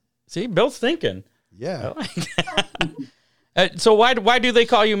 yeah. See, Bill's thinking. Yeah. I like that. So why do they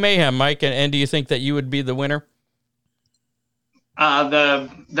call you Mayhem, Mike? And do you think that you would be the winner?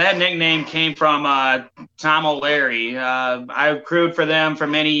 That nickname came from Tom O'Leary. I crewed for them for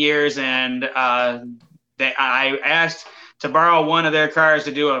many years, and I asked to borrow one of their cars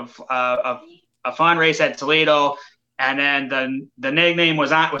to do a fun race at Toledo, and then the nickname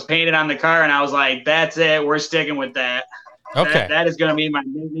was painted on the car, and I was like, "That's it, we're sticking with that." Okay, that is going to be my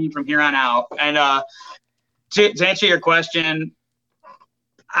nickname from here on out. And to answer your question,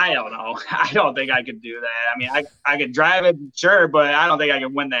 I don't know. I don't think I could do that. I mean, I could drive it, sure, but I don't think I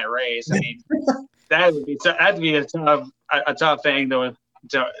could win that race. I mean, that'd be a tough thing to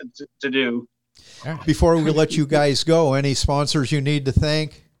do. Before we let you guys go, any sponsors you need to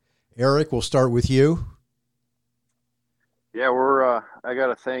thank? Eric, we'll start with you. Yeah, I got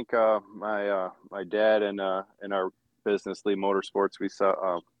to thank my dad and our business, Lee Motorsports. We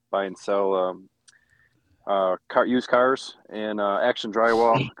buy and sell used cars, and Action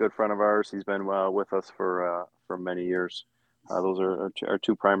Drywall, a good friend of ours. He's been with us for many years. Those are our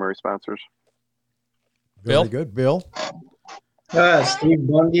two primary sponsors. Bill? Very good. Bill? Steve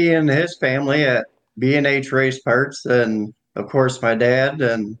Bundy and his family at B&H Race Parts, and of course my dad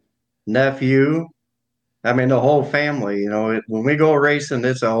and nephew. I mean, the whole family. When we go racing,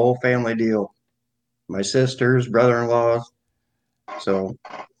 it's a whole family deal. My sisters, brother-in-laws. So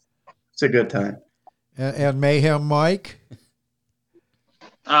it's a good time. And Mayhem Mike?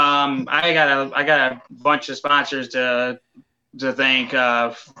 I got a bunch of sponsors to thank.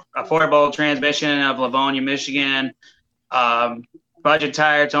 Affordable Transmission of Livonia, Michigan. Budget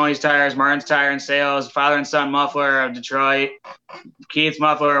Tire, Tony's Tires, Martin's Tire and Sales, Father and Son Muffler of Detroit, Keith's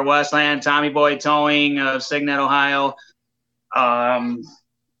Muffler of Westland, Tommy Boy Towing of Signet, Ohio, Flying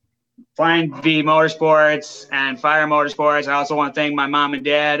V Motorsports and Fire Motorsports. I also want to thank my mom and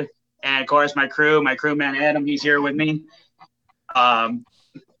dad, and of course my crewman Adam. He's here with me. That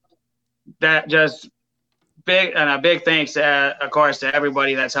just a big thanks, of course, to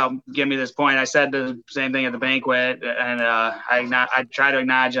everybody that's helped give me this point. I said the same thing at the banquet, and I try to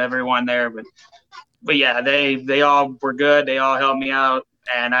acknowledge everyone there. But but yeah, they all were good. They all helped me out,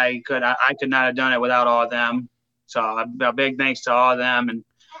 and I could not have done it without all of them. So a big thanks to all of them,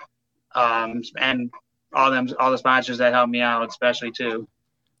 and all the sponsors that helped me out, especially too.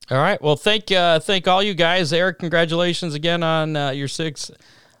 All right. Well, thank all you guys. Eric, congratulations again on your 6th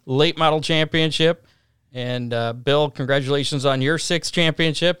late model championship. And Bill, congratulations on your 6th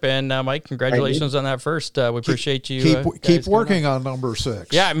championship. And Mike, congratulations on that first. We appreciate you. Keep working on number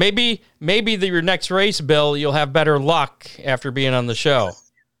 6. Yeah, maybe your next race, Bill, you'll have better luck after being on the show.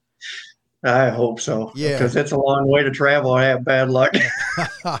 I hope so. Yeah, because it's a long way to travel. I have bad luck.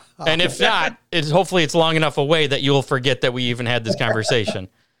 And if not, hopefully it's long enough away that you'll forget that we even had this conversation.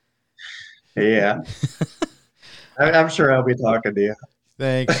 Yeah. I'm sure I'll be talking to you.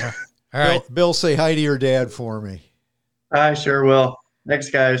 Thanks. All right. Bill, say hi to your dad for me. I sure will. Thanks,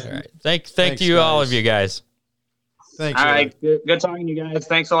 guys. All right. Thank you, all of you guys. Thanks. All right. Good talking to you guys.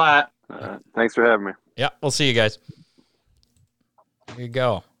 Thanks a lot. Thanks for having me. Yeah, we'll see you guys. There you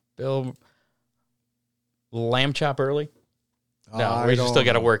go. Bill, lamb chop early? No, we still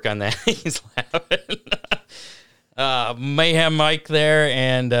got to work on that. He's laughing. Mayhem Mike there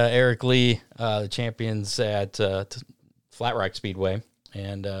and Eric Lee, the champions at Flat Rock Speedway.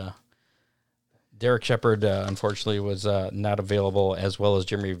 And Derek Shepard, unfortunately, was not available, as well as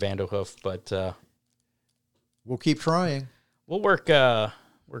Jimmy Vanderhoof. But we'll keep trying. We'll work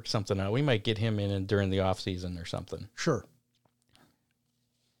something out. We might get him in during the off season or something. Sure.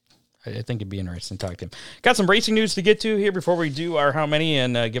 I think it'd be interesting to talk to him. Got some racing news to get to here before we do our How Many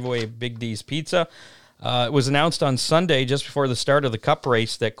and give away Big D's Pizza. It was announced on Sunday, just before the start of the Cup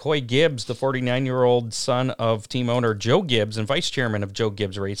race, that Coy Gibbs, the 49-year-old son of team owner Joe Gibbs and vice chairman of Joe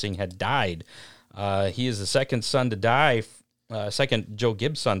Gibbs Racing, had died. He is the second Joe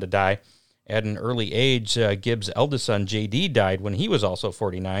Gibbs son to die at an early age. Gibbs' eldest son, JD, died when he was also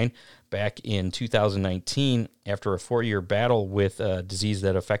 49 back in 2019 after a 4-year battle with a disease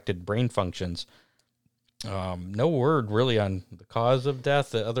that affected brain functions. No word really on the cause of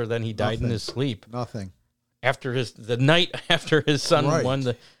death other than he died in his sleep. Nothing. The night after his son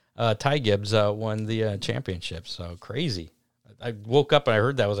won Right. Ty Gibbs won the championship. So crazy. I woke up and I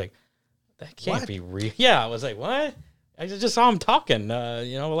heard that. I was like, that can't be real. Yeah, I was like, what? I just saw him talking,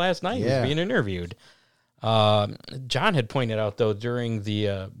 last night. He was being interviewed. John had pointed out, though, during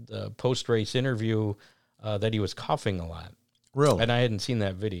the post-race interview that he was coughing a lot. Really? And I hadn't seen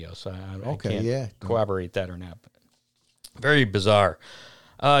that video, so I can't yeah. corroborate that or not. Very bizarre.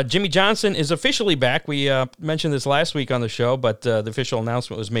 Jimmy Johnson is officially back. We mentioned this last week on the show, but the official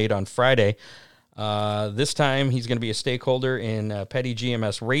announcement was made on Friday. This time, he's going to be a stakeholder in Petty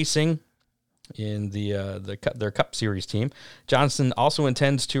GMS Racing in their Cup Series team. Johnson also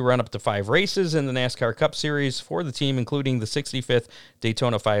intends to run up to 5 races in the NASCAR Cup Series for the team, including the 65th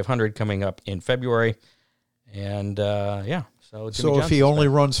Daytona 500 coming up in February. And, So if he only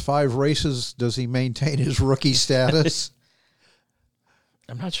runs 5 races, does he maintain his rookie status?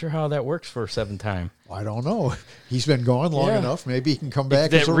 I'm not sure how that works for a 7-time. I don't know. He's been gone long enough. Maybe he can come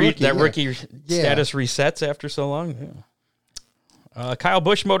back as a rookie. That rookie status resets after so long. Yeah. Kyle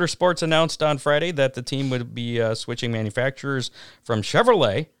Busch Motorsports announced on Friday that the team would be switching manufacturers from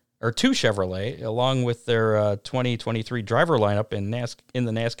Chevrolet to Chevrolet, along with their 2023 driver lineup in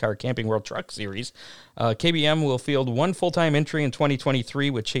the NASCAR Camping World Truck Series. KBM will field 1 full-time entry in 2023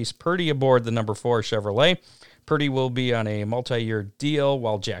 with Chase Purdy aboard the number 4 Chevrolet. Purdy will be on a multi-year deal,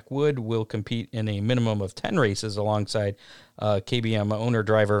 while Jack Wood will compete in a minimum of 10 races alongside KBM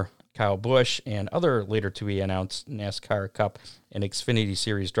owner-driver Kyle Busch and other later-to-be-announced NASCAR Cup and Xfinity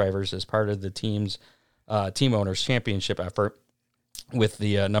Series drivers as part of the team owners championship effort with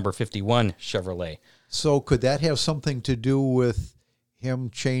the number 51 Chevrolet. So could that have something to do with him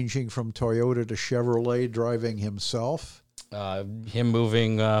changing from Toyota to Chevrolet, driving himself? Him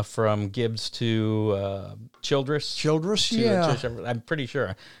moving from Gibbs to Childress. Childress, yeah. I'm pretty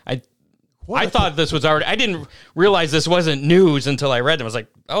sure. I thought this was already... I didn't realize this wasn't news until I read it. I was like,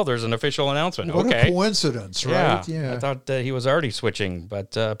 oh, there's an official announcement. What okay. a coincidence, right? Yeah. I thought that he was already switching,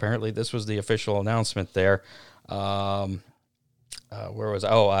 but apparently this was the official announcement there.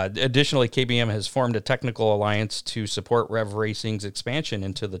 Additionally, KBM has formed a technical alliance to support Rev Racing's expansion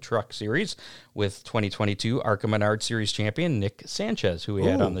into the Truck Series with 2022 ARCA Menard Series champion Nick Sanchez, who we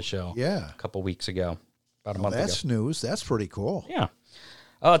had on the show a couple weeks ago, about a month ago. That's news. That's pretty cool. Yeah.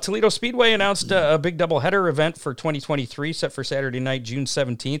 Toledo Speedway announced a big doubleheader event for 2023 set for Saturday night, June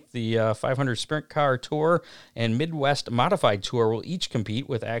 17th. The 500 Sprint Car Tour and Midwest Modified Tour will each compete,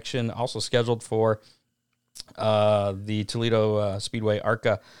 with action also scheduled for the Toledo Speedway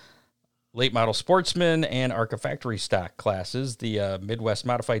ARCA late model sportsman and ARCA factory stock classes. The Midwest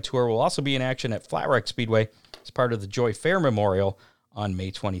Modified Tour will also be in action at Flat Rock Speedway as part of the Joy Fair Memorial on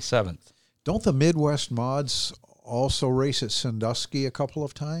May 27th. Don't the Midwest Mods also race at Sandusky a couple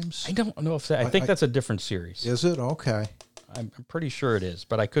of times? I don't know if that, I think that's a different series. Is it? Okay. I'm pretty sure it is,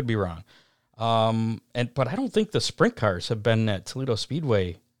 but I could be wrong. But I don't think the sprint cars have been at Toledo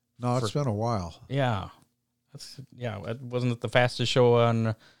Speedway. No, it's been a while. Yeah. Wasn't it the fastest show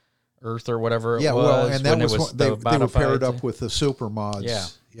on Earth or whatever it was? Yeah, well, and that was they were paired modified? up with the super mods. Yeah.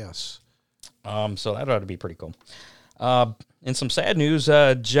 Yes. So that ought to be pretty cool. In some sad news,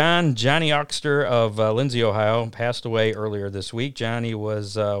 Johnny Oxter of Lindsay, Ohio, passed away earlier this week. Johnny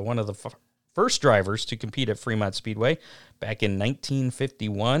was one of the first drivers to compete at Fremont Speedway back in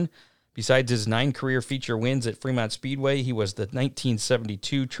 1951. Besides his 9 career feature wins at Fremont Speedway, he was the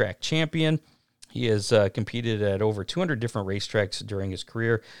 1972 track champion. He has competed at over 200 different racetracks during his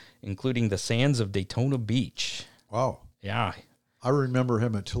career, including the sands of Daytona Beach. Wow. Yeah. I remember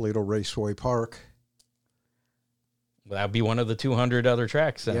him at Toledo Raceway Park. Well, that would be one of the 200 other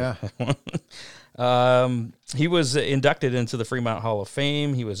tracks. Then. Yeah. He was inducted into the Fremont Hall of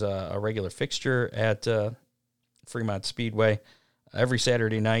Fame. He was a regular fixture at Fremont Speedway every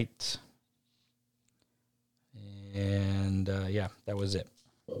Saturday night. And, that was it.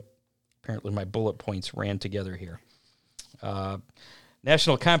 Apparently my bullet points ran together here.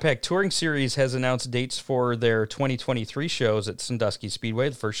 National Compact Touring Series has announced dates for their 2023 shows at Sandusky Speedway.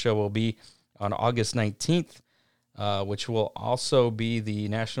 The first show will be on August 19th, which will also be the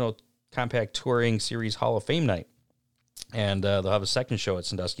National Compact Touring Series Hall of Fame night. And they'll have a second show at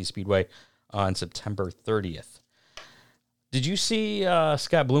Sandusky Speedway on September 30th. Did you see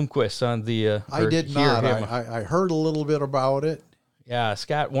Scott Bloomquist on the... I did not. I heard a little bit about it. Yeah,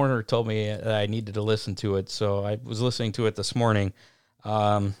 Scott Warner told me that I needed to listen to it, so I was listening to it this morning.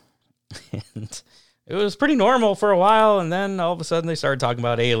 And it was pretty normal for a while, and then all of a sudden they started talking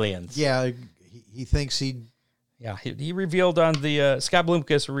about aliens. Yeah, he thinks he... Yeah, he revealed on the... Scott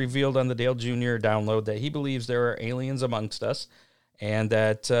Bloomquist revealed on the Dale Jr. download that he believes there are aliens amongst us, and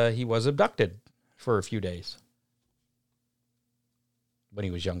that he was abducted for a few days when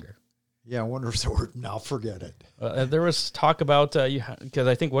he was younger. Yeah, I wonder if there were... Now forget it. There was talk about, because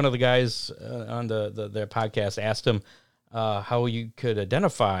I think one of the guys on the podcast asked him how you could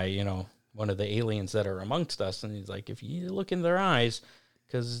identify, one of the aliens that are amongst us. And he's like, if you look in their eyes,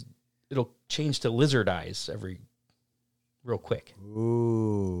 because it'll change to lizard eyes real quick.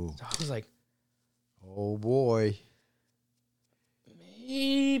 Ooh. So I was like, oh, boy.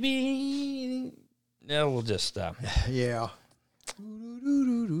 Maybe. No, we'll just... Yeah.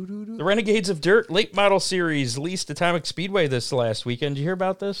 The Renegades of Dirt Late Model Series leased Atomic Speedway this last weekend. Did you hear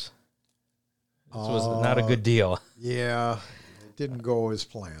about this? This was not a good deal. Yeah, it didn't go as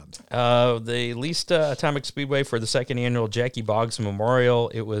planned. They leased Atomic Speedway for the second annual Jackie Boggs Memorial.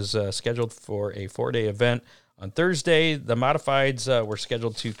 It was scheduled for a 4-day event. On Thursday, the Modifieds were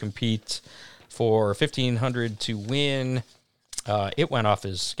scheduled to compete for $1,500 to win. It went off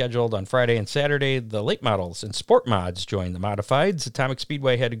as scheduled on Friday and Saturday. The late models and sport mods joined the Modifieds. Atomic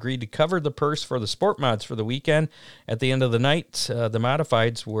Speedway had agreed to cover the purse for the sport mods for the weekend. At the end of the night, the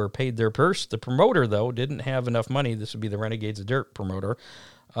Modifieds were paid their purse. The promoter, though, didn't have enough money. This would be the Renegades of Dirt promoter,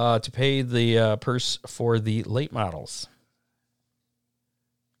 to pay the purse for the late models.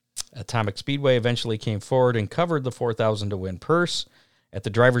 Atomic Speedway eventually came forward and covered the $4,000 to win purse. At the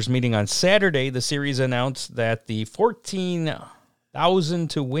drivers' meeting on Saturday, the series announced that the $14,000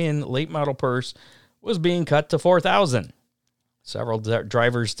 to win late model purse was being cut to $4,000. Several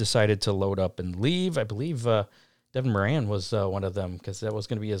drivers decided to load up and leave. I believe Devin Moran was one of them, because that was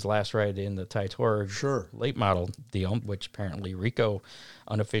going to be his last ride in the Taitor late model deal, which apparently Rico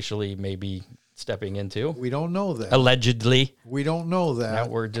unofficially may be stepping into. We don't know that. Allegedly. We don't know that. Now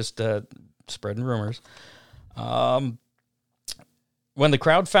we're just spreading rumors. When the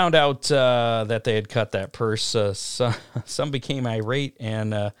crowd found out that they had cut that purse, some became irate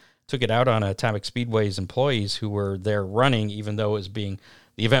and took it out on Atomic Speedway's employees who were there running, even though the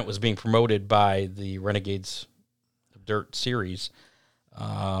event was being promoted by the Renegades Dirt Series.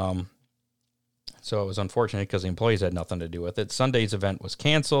 So it was unfortunate because the employees had nothing to do with it. Sunday's event was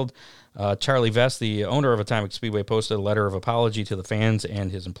canceled. Charlie Vest, the owner of Atomic Speedway, posted a letter of apology to the fans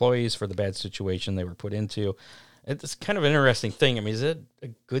and his employees for the bad situation they were put into. It's kind of an interesting thing. I mean, is it a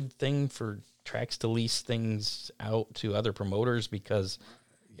good thing for tracks to lease things out to other promoters? Because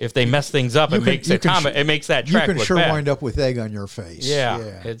if they mess things up, it makes that track look bad. You can sure wind up with egg on your face. Yeah.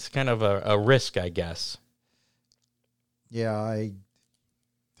 It's kind of a risk, I guess. Yeah,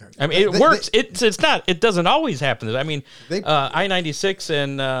 I mean, it works. It's not. It doesn't always happen. I mean, I-96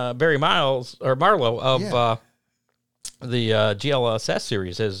 and Barry Miles or Marlowe of the GLSS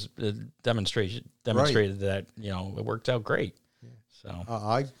series has demonstrated that it worked out great.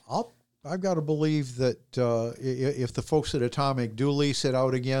 So I've got to believe that if the folks at Atomic do lease it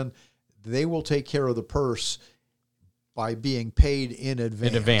out again, they will take care of the purse by being paid in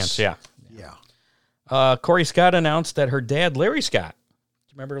advance. In advance, yeah. Yeah. Corey Scott announced that her dad, Larry Scott,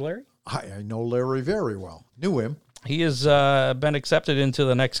 do you remember Larry? I know Larry very well. Knew him. He has been accepted into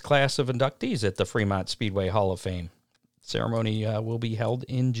the next class of inductees at the Fremont Speedway Hall of Fame. Ceremony will be held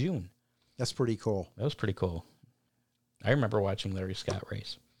in June. That's pretty cool. That was pretty cool. I remember watching Larry Scott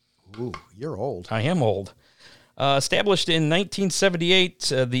race. Ooh, you're old. I am old. Established in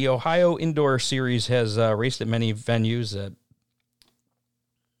 1978, the Ohio Indoor Series has raced at many venues,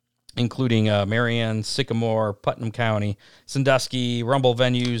 including Marion, Sycamore, Putnam County, Sandusky, Rumble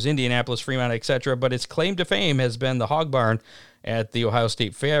venues, Indianapolis, Fremont, etc. But its claim to fame has been the Hog Barn at the Ohio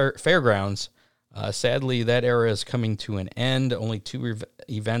State Fairgrounds. Sadly, that era is coming to an end. Only two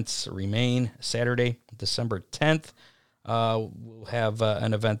events remain. Saturday, December 10th, we'll have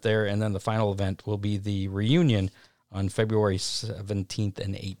an event there, and then the final event will be the reunion on February 17th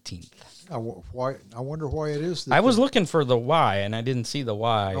and 18th. Why? I wonder why it is. I was looking for the why, and I didn't see the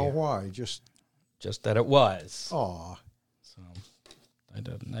why. Oh, why? Just that it was. Oh, so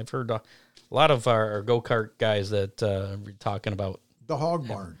I've heard a lot of our go-kart guys that were talking about the Hog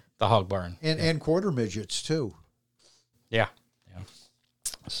Barn. The Hog Barn. And quarter midgets, too. Yeah.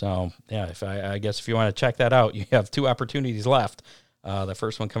 So, I guess if you want to check that out, you have two opportunities left. The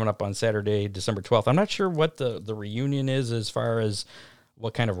first one coming up on Saturday, December 12th. I'm not sure what the reunion is as far as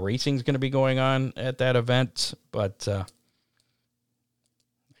what kind of racing is going to be going on at that event, but I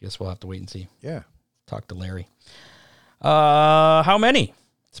guess we'll have to wait and see. Yeah. Talk to Larry. How many?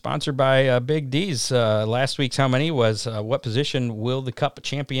 Sponsored by Big D's. Last week's How Many was what position will the Cup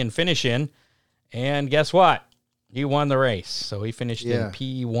champion finish in? And guess what? He won the race. So he finished in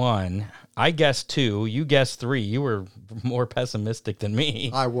P1. I guessed 2. You guessed 3. You were more pessimistic than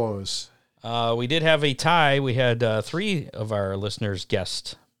me. I was. We did have a tie. We had 3 of our listeners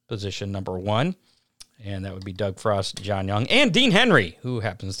guessed position number 1. And that would be Doug Frost, John Young, and Dean Henry, who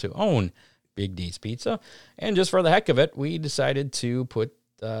happens to own Big D's Pizza. And just for the heck of it, we decided to put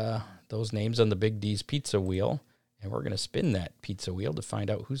those names on the Big D's Pizza wheel. And we're going to spin that pizza wheel to find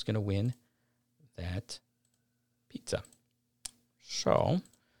out who's going to win that pizza. So,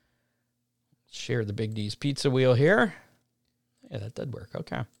 share the Big D's Pizza wheel here. Yeah, that did work.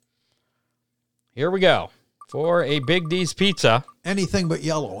 Okay. Here we go. For a Big D's Pizza. Anything but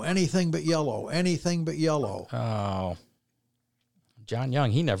yellow. Anything but yellow. Anything but yellow. Oh. John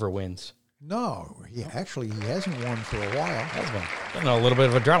Young, he never wins. No, he hasn't won for a while. Has been a little bit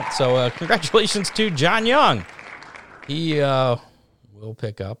of a drought. So, congratulations to John Young. He will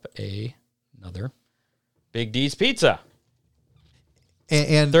pick up another Big D's Pizza.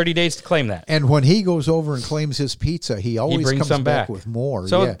 And 30 days to claim that. And when he goes over and claims his pizza, he always brings comes some back with more.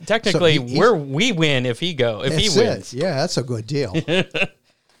 So technically, we win if he wins. Yeah, that's a good deal.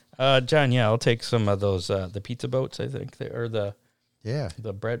 John, I'll take some of those the pizza boats. I think or the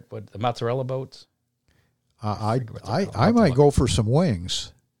bread, the mozzarella boats. I might go for some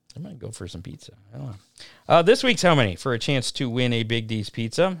wings. I might go for some pizza. I don't know. This week's How Many for a chance to win a Big D's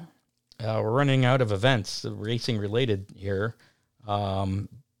Pizza. We're running out of events, racing related here.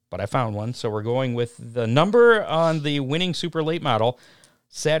 But I found one, so we're going with the number on the winning super late model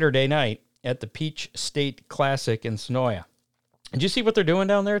Saturday night at the Peach State Classic in Sonoya. Did you see what they're doing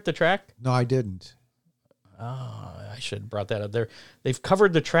down there at the track? No, I didn't. Oh, I should have brought that up there. They've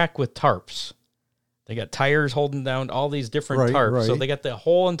covered the track with tarps. They got tires holding down all these different tarps. Right. So they got the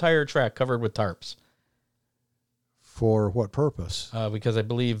whole entire track covered with tarps. For what purpose? Because I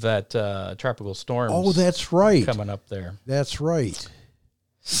believe that tropical storms. Oh, that's right. Coming up there. That's right.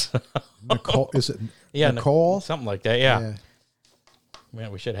 Nicole, is it Nicole? Something like that, yeah.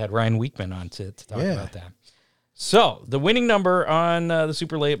 We should have had Ryan Weekman on to talk about that. So, the winning number on the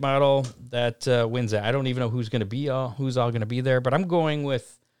super late model that wins that. I don't even know who's going to be who's all going to be there, but I'm going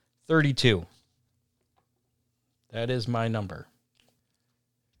with 32. That is my number.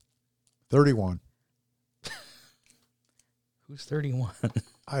 31. Who's 31?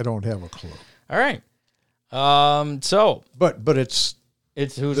 I don't have a clue. All right. So, but it's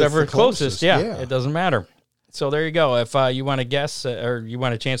who's ever closest. Yeah, yeah, it doesn't matter. So there you go. If you want to guess or you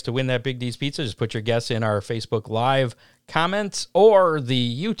want a chance to win that Big D's Pizza, just put your guess in our Facebook Live comments or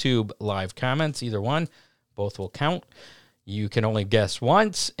the YouTube Live comments. Either one, both will count. You can only guess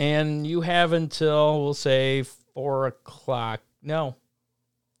once, and you have until we'll say 4 o'clock. No,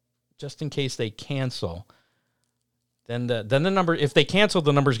 just in case they cancel, then the number, if they cancel,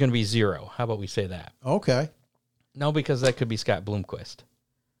 the number is going to be 0. How about we say that? Okay. No, because that could be Scott Bloomquist.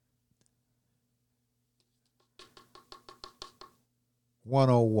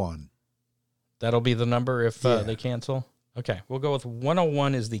 $101. That'll be the number if Yeah. they cancel? Okay, we'll go with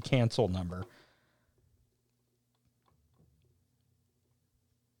 101 is the cancel number.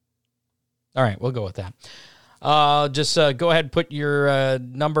 All right, we'll go with that. Just go ahead and put your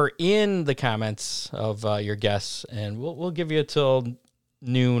number in the comments of your guess, and we'll give you till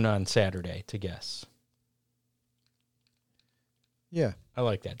noon on Saturday to guess. Yeah. I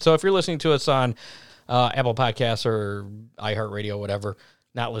like that. So if you're listening to us on Apple Podcasts or iHeartRadio, whatever,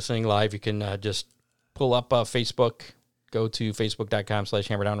 not listening live, you can just pull up Facebook, go to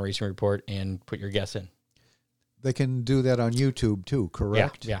facebook.com/Hammerdown Racing Report and put your guess in. They can do that on YouTube too,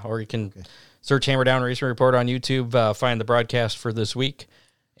 correct? Yeah. Or you can search Hammerdown Racing Report on YouTube, find the broadcast for this week,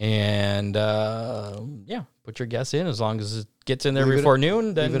 and put your guess in. As long as it gets in there before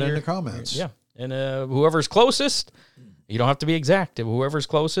noon, then leave it in the comments. Yeah. And whoever's closest, you don't have to be exact. Whoever's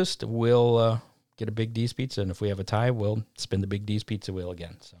closest will get a Big D's pizza, and if we have a tie, we'll spin the Big D's pizza wheel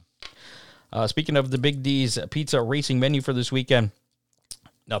again. So, speaking of the Big D's pizza racing menu for this weekend,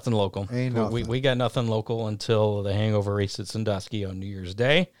 nothing local. Ain't nothing. We got nothing local until the Hangover race at Sandusky on New Year's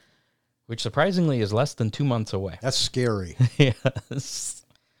Day, which surprisingly is less than 2 months away. That's scary. Yes.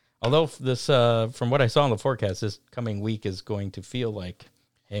 Although this, from what I saw in the forecast, this coming week is going to feel like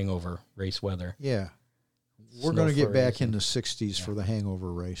Hangover race weather. Yeah. We're going to get back in the 60s for the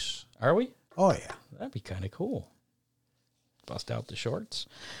Hangover race. Are we? Oh, yeah. That'd be kind of cool. Bust out the shorts.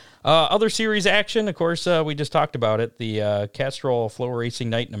 Other series action, of course, we just talked about it. The Castrol Flow Racing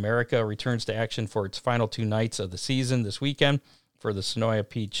Night in America returns to action for its final 2 nights of the season this weekend for the Sonoya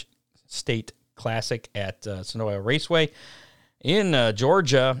Peach State Classic at Sonoya Raceway in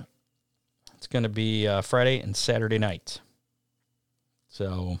Georgia. It's going to be Friday and Saturday night.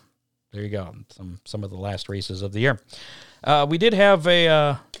 So there you go. Some of the last races of the year. We did have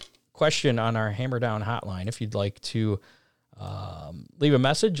a question on our Hammerdown hotline. If you'd like to leave a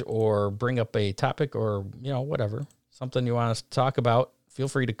message or bring up a topic or, whatever, something you want us to talk about, feel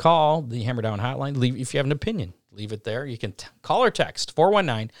free to call the Hammerdown hotline. If you have an opinion, leave it there. You can call or text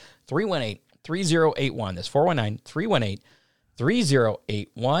 419-318-3081. That's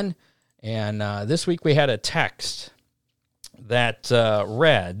 419-318-3081. And this week we had a text that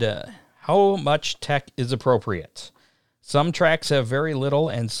read, how much tech is appropriate? Some tracks have very little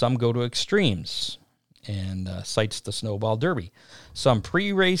and some go to extremes, and cites the Snowball Derby. Some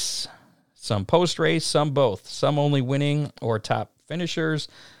pre-race, some post-race, some both. Some only winning or top finishers.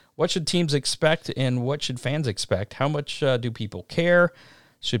 What should teams expect and what should fans expect? How much do people care?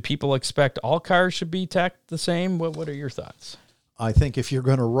 Should people expect all cars should be teched the same? What are your thoughts? I think if you're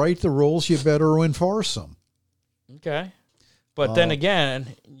going to write the rules, you better enforce them. Okay. But then again,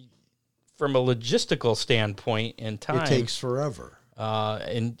 from a logistical standpoint in time, it takes forever.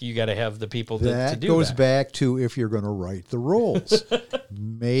 And you got to have the people to do that. That goes back to if you're going to write the rules.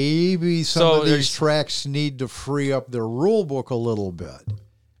 Maybe some of these tracks need to free up their rule book a little bit.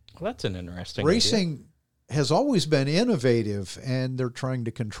 Well, that's an interesting Racing idea. has always been innovative, and they're trying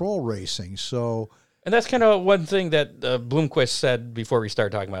to control racing. And that's kind of one thing that Bloomquist said before we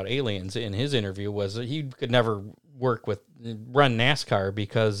started talking about aliens in his interview was that he could never run NASCAR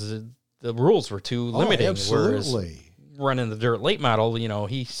because the rules were too limiting. Absolutely. Whereas running the dirt late model,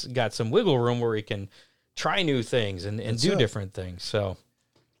 he's got some wiggle room where he can try new things and do different things. So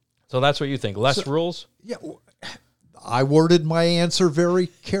that's what you think. Less rules? Yeah. I worded my answer very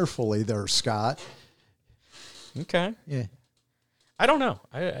carefully there, Scott. Okay. Yeah. I don't know.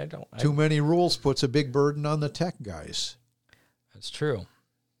 I don't. Too many rules puts a big burden on the tech guys. That's true.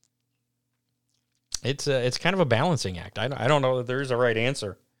 It's kind of a balancing act. I don't know that there is a right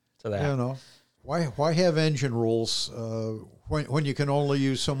answer to that. Why have engine rules when you can only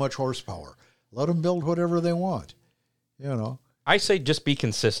use so much horsepower? Let them build whatever they want. I say just be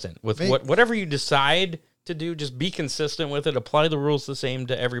consistent with whatever you decide to do. Just be consistent with it. Apply the rules the same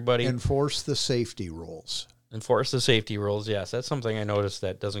to everybody. Enforce the safety rules. Enforce the safety rules. Yes, that's something I noticed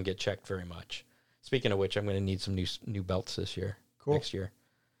that doesn't get checked very much. Speaking of which, I'm going to need some new belts this year. Cool. Next year.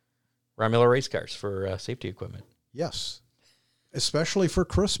 Ron Miller race cars for safety equipment. Yes. Especially for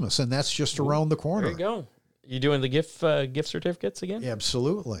Christmas, and that's just around the corner. There you go. You doing the gift certificates again?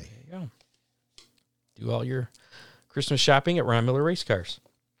 Absolutely. There you go. Do all your Christmas shopping at Ron Miller Race Cars.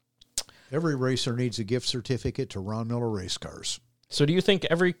 Every racer needs a gift certificate to Ron Miller Race Cars. So do you think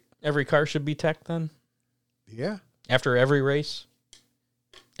every car should be teched then? Yeah. After every race?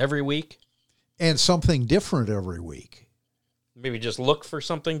 Every week? And something different every week. Maybe just look for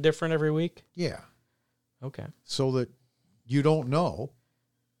something different every week? Yeah. Okay. So that you don't know.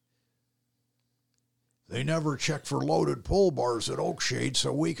 They never check for loaded pull bars at Oakshade,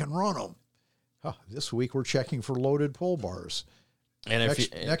 so we can run them. This week we're checking for loaded pull bars. And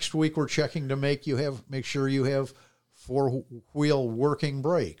Next week we're checking to make sure you have 4-wheel working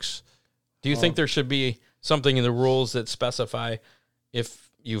brakes. do you think there should be something in the rules that specify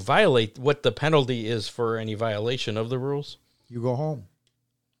if you violate what the penalty is for any violation of the rules? You go home.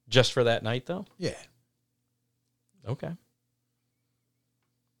 Just for that night, though? Yeah. Okay.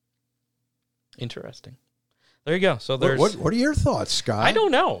 Interesting. There you go. So there's. What are your thoughts, Scott? I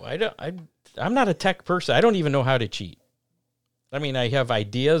don't know. I'm not a tech person. I don't even know how to cheat. I mean, I have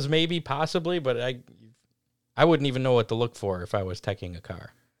ideas, maybe, possibly, but I wouldn't even know what to look for if I was teching a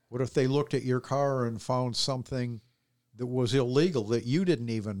car. What if they looked at your car and found something that was illegal that you didn't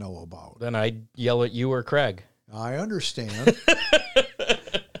even know about? Then I'd yell at you or Craig. I understand.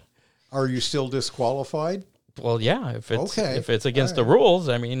 Are you still disqualified? Well, yeah. If it's Okay. if it's against All the right. rules,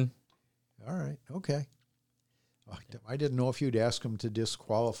 I mean, All right. Okay. I didn't know if you'd ask them to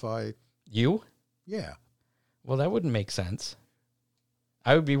disqualify. you. Yeah. Well, that wouldn't make sense.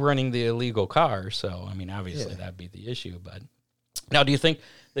 I would be running the illegal car, so I mean, obviously Yeah. that'd be the issue. But now, do you think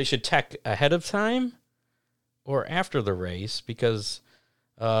they should tech ahead of time or after the race? Because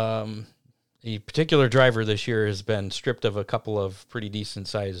a particular driver this year has been stripped of a couple of pretty decent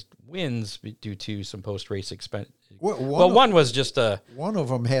sized wins due to some post race expense. One was just a. One of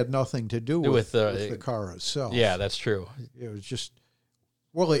them had nothing to do with the car itself. Yeah, that's true. It was just,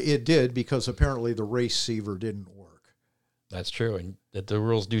 well, it did because apparently the race receiver didn't work That's true, and that the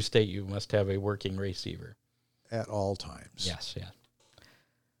rules do state you must have a working receiver at all times. Yes, yeah.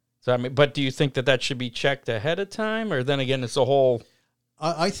 So I mean, but do you think that should be checked ahead of time, or then again, it's a whole?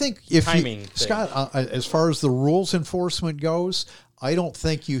 I think if timing thing. Scott, as far as the rules enforcement goes, I don't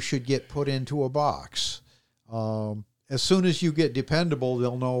think you should get put into a box. As soon as you get dependable,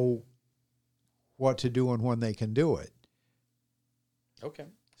 they'll know what to do and when they can do it. Okay.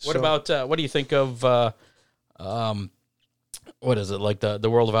 What about what do you think of what is it, like the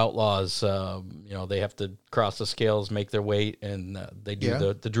World of Outlaws? They have to cross the scales, make their weight, and they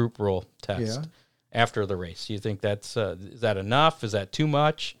do the droop rule test after the race. Do you think that's is that enough? Is that too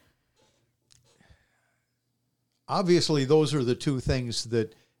much? Obviously, those are the two things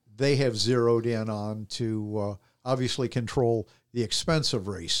that they have zeroed in on to obviously control the expense of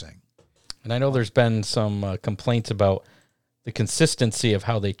racing. And I know there's been some complaints about the consistency of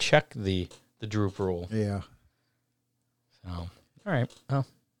how they check the droop rule. Yeah. So, all right. Well,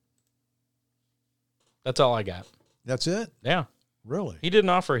 that's all I got. That's it? Yeah. Really? He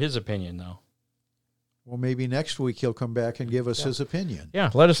didn't offer his opinion, though. Well, maybe next week he'll come back and give us his opinion. Yeah.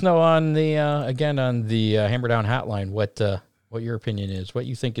 Let us know on the Hammer Down hotline what your opinion is. What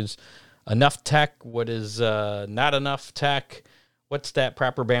you think is enough tech? What is not enough tech? What's that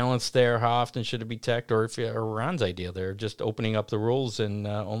proper balance there? How often should it be teched? Or or Ron's idea there, just opening up the rules and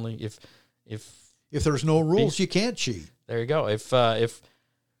only if there's no rules, you can't cheat. There you go. If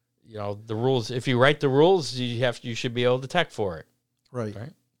you know the rules, if you write the rules, you should be able to tech for it. Right.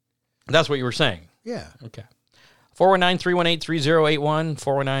 That's what you were saying. Yeah. Okay.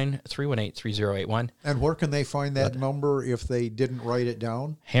 419-318-3081, 419-318-3081. And where can they find that number if they didn't write it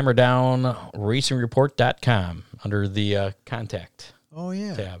down? HammerdownRacingReport.com under the contact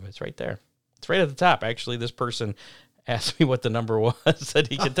tab. It's right there. It's right at the top. Actually, this person asked me what the number was that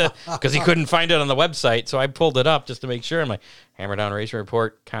he could because he couldn't find it on the website. So I pulled it up just to make sure. I'm like, Hammer Down Racing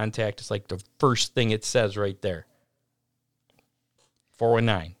Report contact. It's like the first thing it says right there.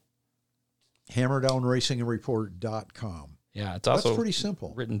 419. HammerdownRacingReport.com. Yeah, it's also That's pretty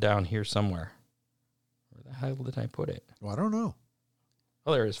simple. Written down here somewhere. Where the hell did I put it? Well, I don't know.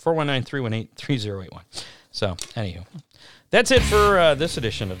 Oh, there it is. 419-318-3081. So, anywho, that's it for this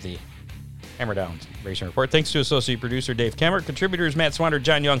edition of the Hammer Down Racing Report. Thanks to associate producer Dave Kemmer, contributors Matt Swander,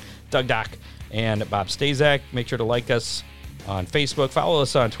 John Young, Doug Dock, and Bob Stazak. Make sure to like us on Facebook. Follow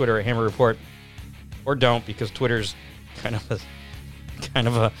us on Twitter at Hammer Report, or don't, because Twitter's kind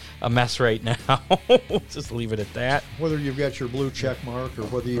of a mess right now. Just leave it at that. Whether you've got your blue check mark or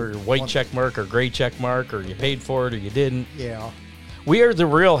whether you or white check mark or gray check mark, or you paid for it or you didn't. Yeah. We are the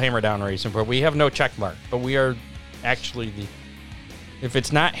real Hammer Down Racing Report. We have no check mark, but we are actually if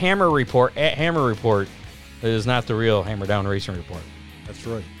it's not Hammer Report at Hammer Report, it is not the real Hammer Down Racing Report. That's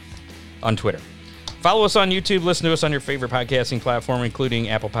right. On Twitter. Follow us on YouTube. Listen to us on your favorite podcasting platform, including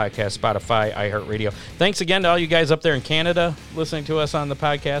Apple Podcasts, Spotify, iHeartRadio. Thanks again to all you guys up there in Canada listening to us on the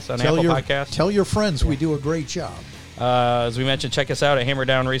podcast, on Apple Podcasts. Tell your friends we do a great job. As we mentioned, check us out at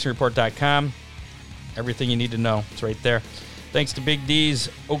HammerdownRacingReport.com. Everything you need to know, it's right there. Thanks to Big D's,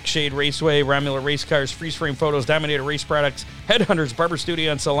 Oakshade Raceway, Ron Miller Race Cars, Freeze Frame Photos, Dominator Race Products, Headhunters, Barber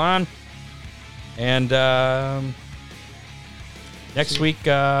Studio and Salon. And next week,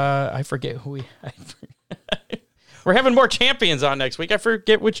 I forget who we're having more champions on next week. I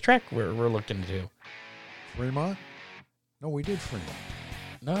forget which track we're looking to. Fremont? No, we did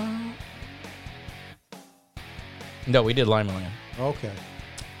Fremont. No, we did Lima Land. Okay.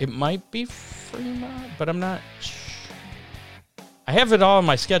 It might be Fremont, but I'm not sure. I have it all on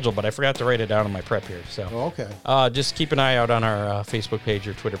my schedule, but I forgot to write it down in my prep here. So, okay. Just keep an eye out on our Facebook page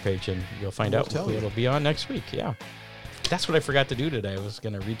or Twitter page, and you'll find out who it'll be on next week. Yeah, that's what I forgot to do today. I was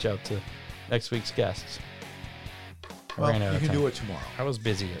going to reach out to next week's guests. Well, you can do it tomorrow. I was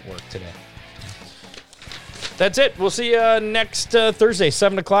busy at work today. That's it. We'll see you next Thursday,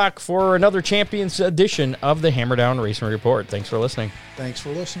 7 o'clock, for another Champions edition of the Hammer Down Racing Report. Thanks for listening. Thanks for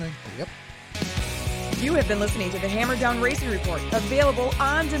listening. Yep. You have been listening to the Hammer Down Racing Report, available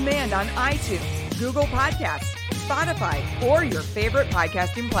on demand on iTunes, Google Podcasts, Spotify, or your favorite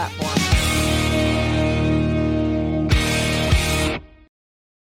podcasting platform.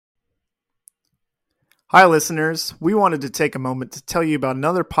 Hi, listeners. We wanted to take a moment to tell you about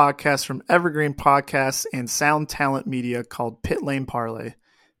another podcast from Evergreen Podcasts and Sound Talent Media called Pit Lane Parlay.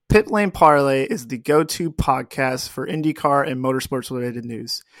 Pit Lane Parlay is the go-to podcast for IndyCar and motorsports-related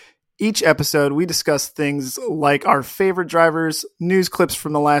news. Each episode, we discuss things like our favorite drivers, news clips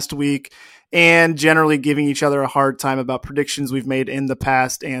from the last week, and generally giving each other a hard time about predictions we've made in the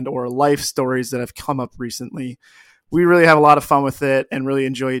past and or life stories that have come up recently. We really have a lot of fun with it and really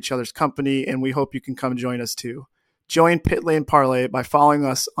enjoy each other's company, and we hope you can come join us too. Join Pit Lane Parlay by following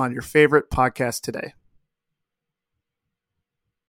us on your favorite podcast today.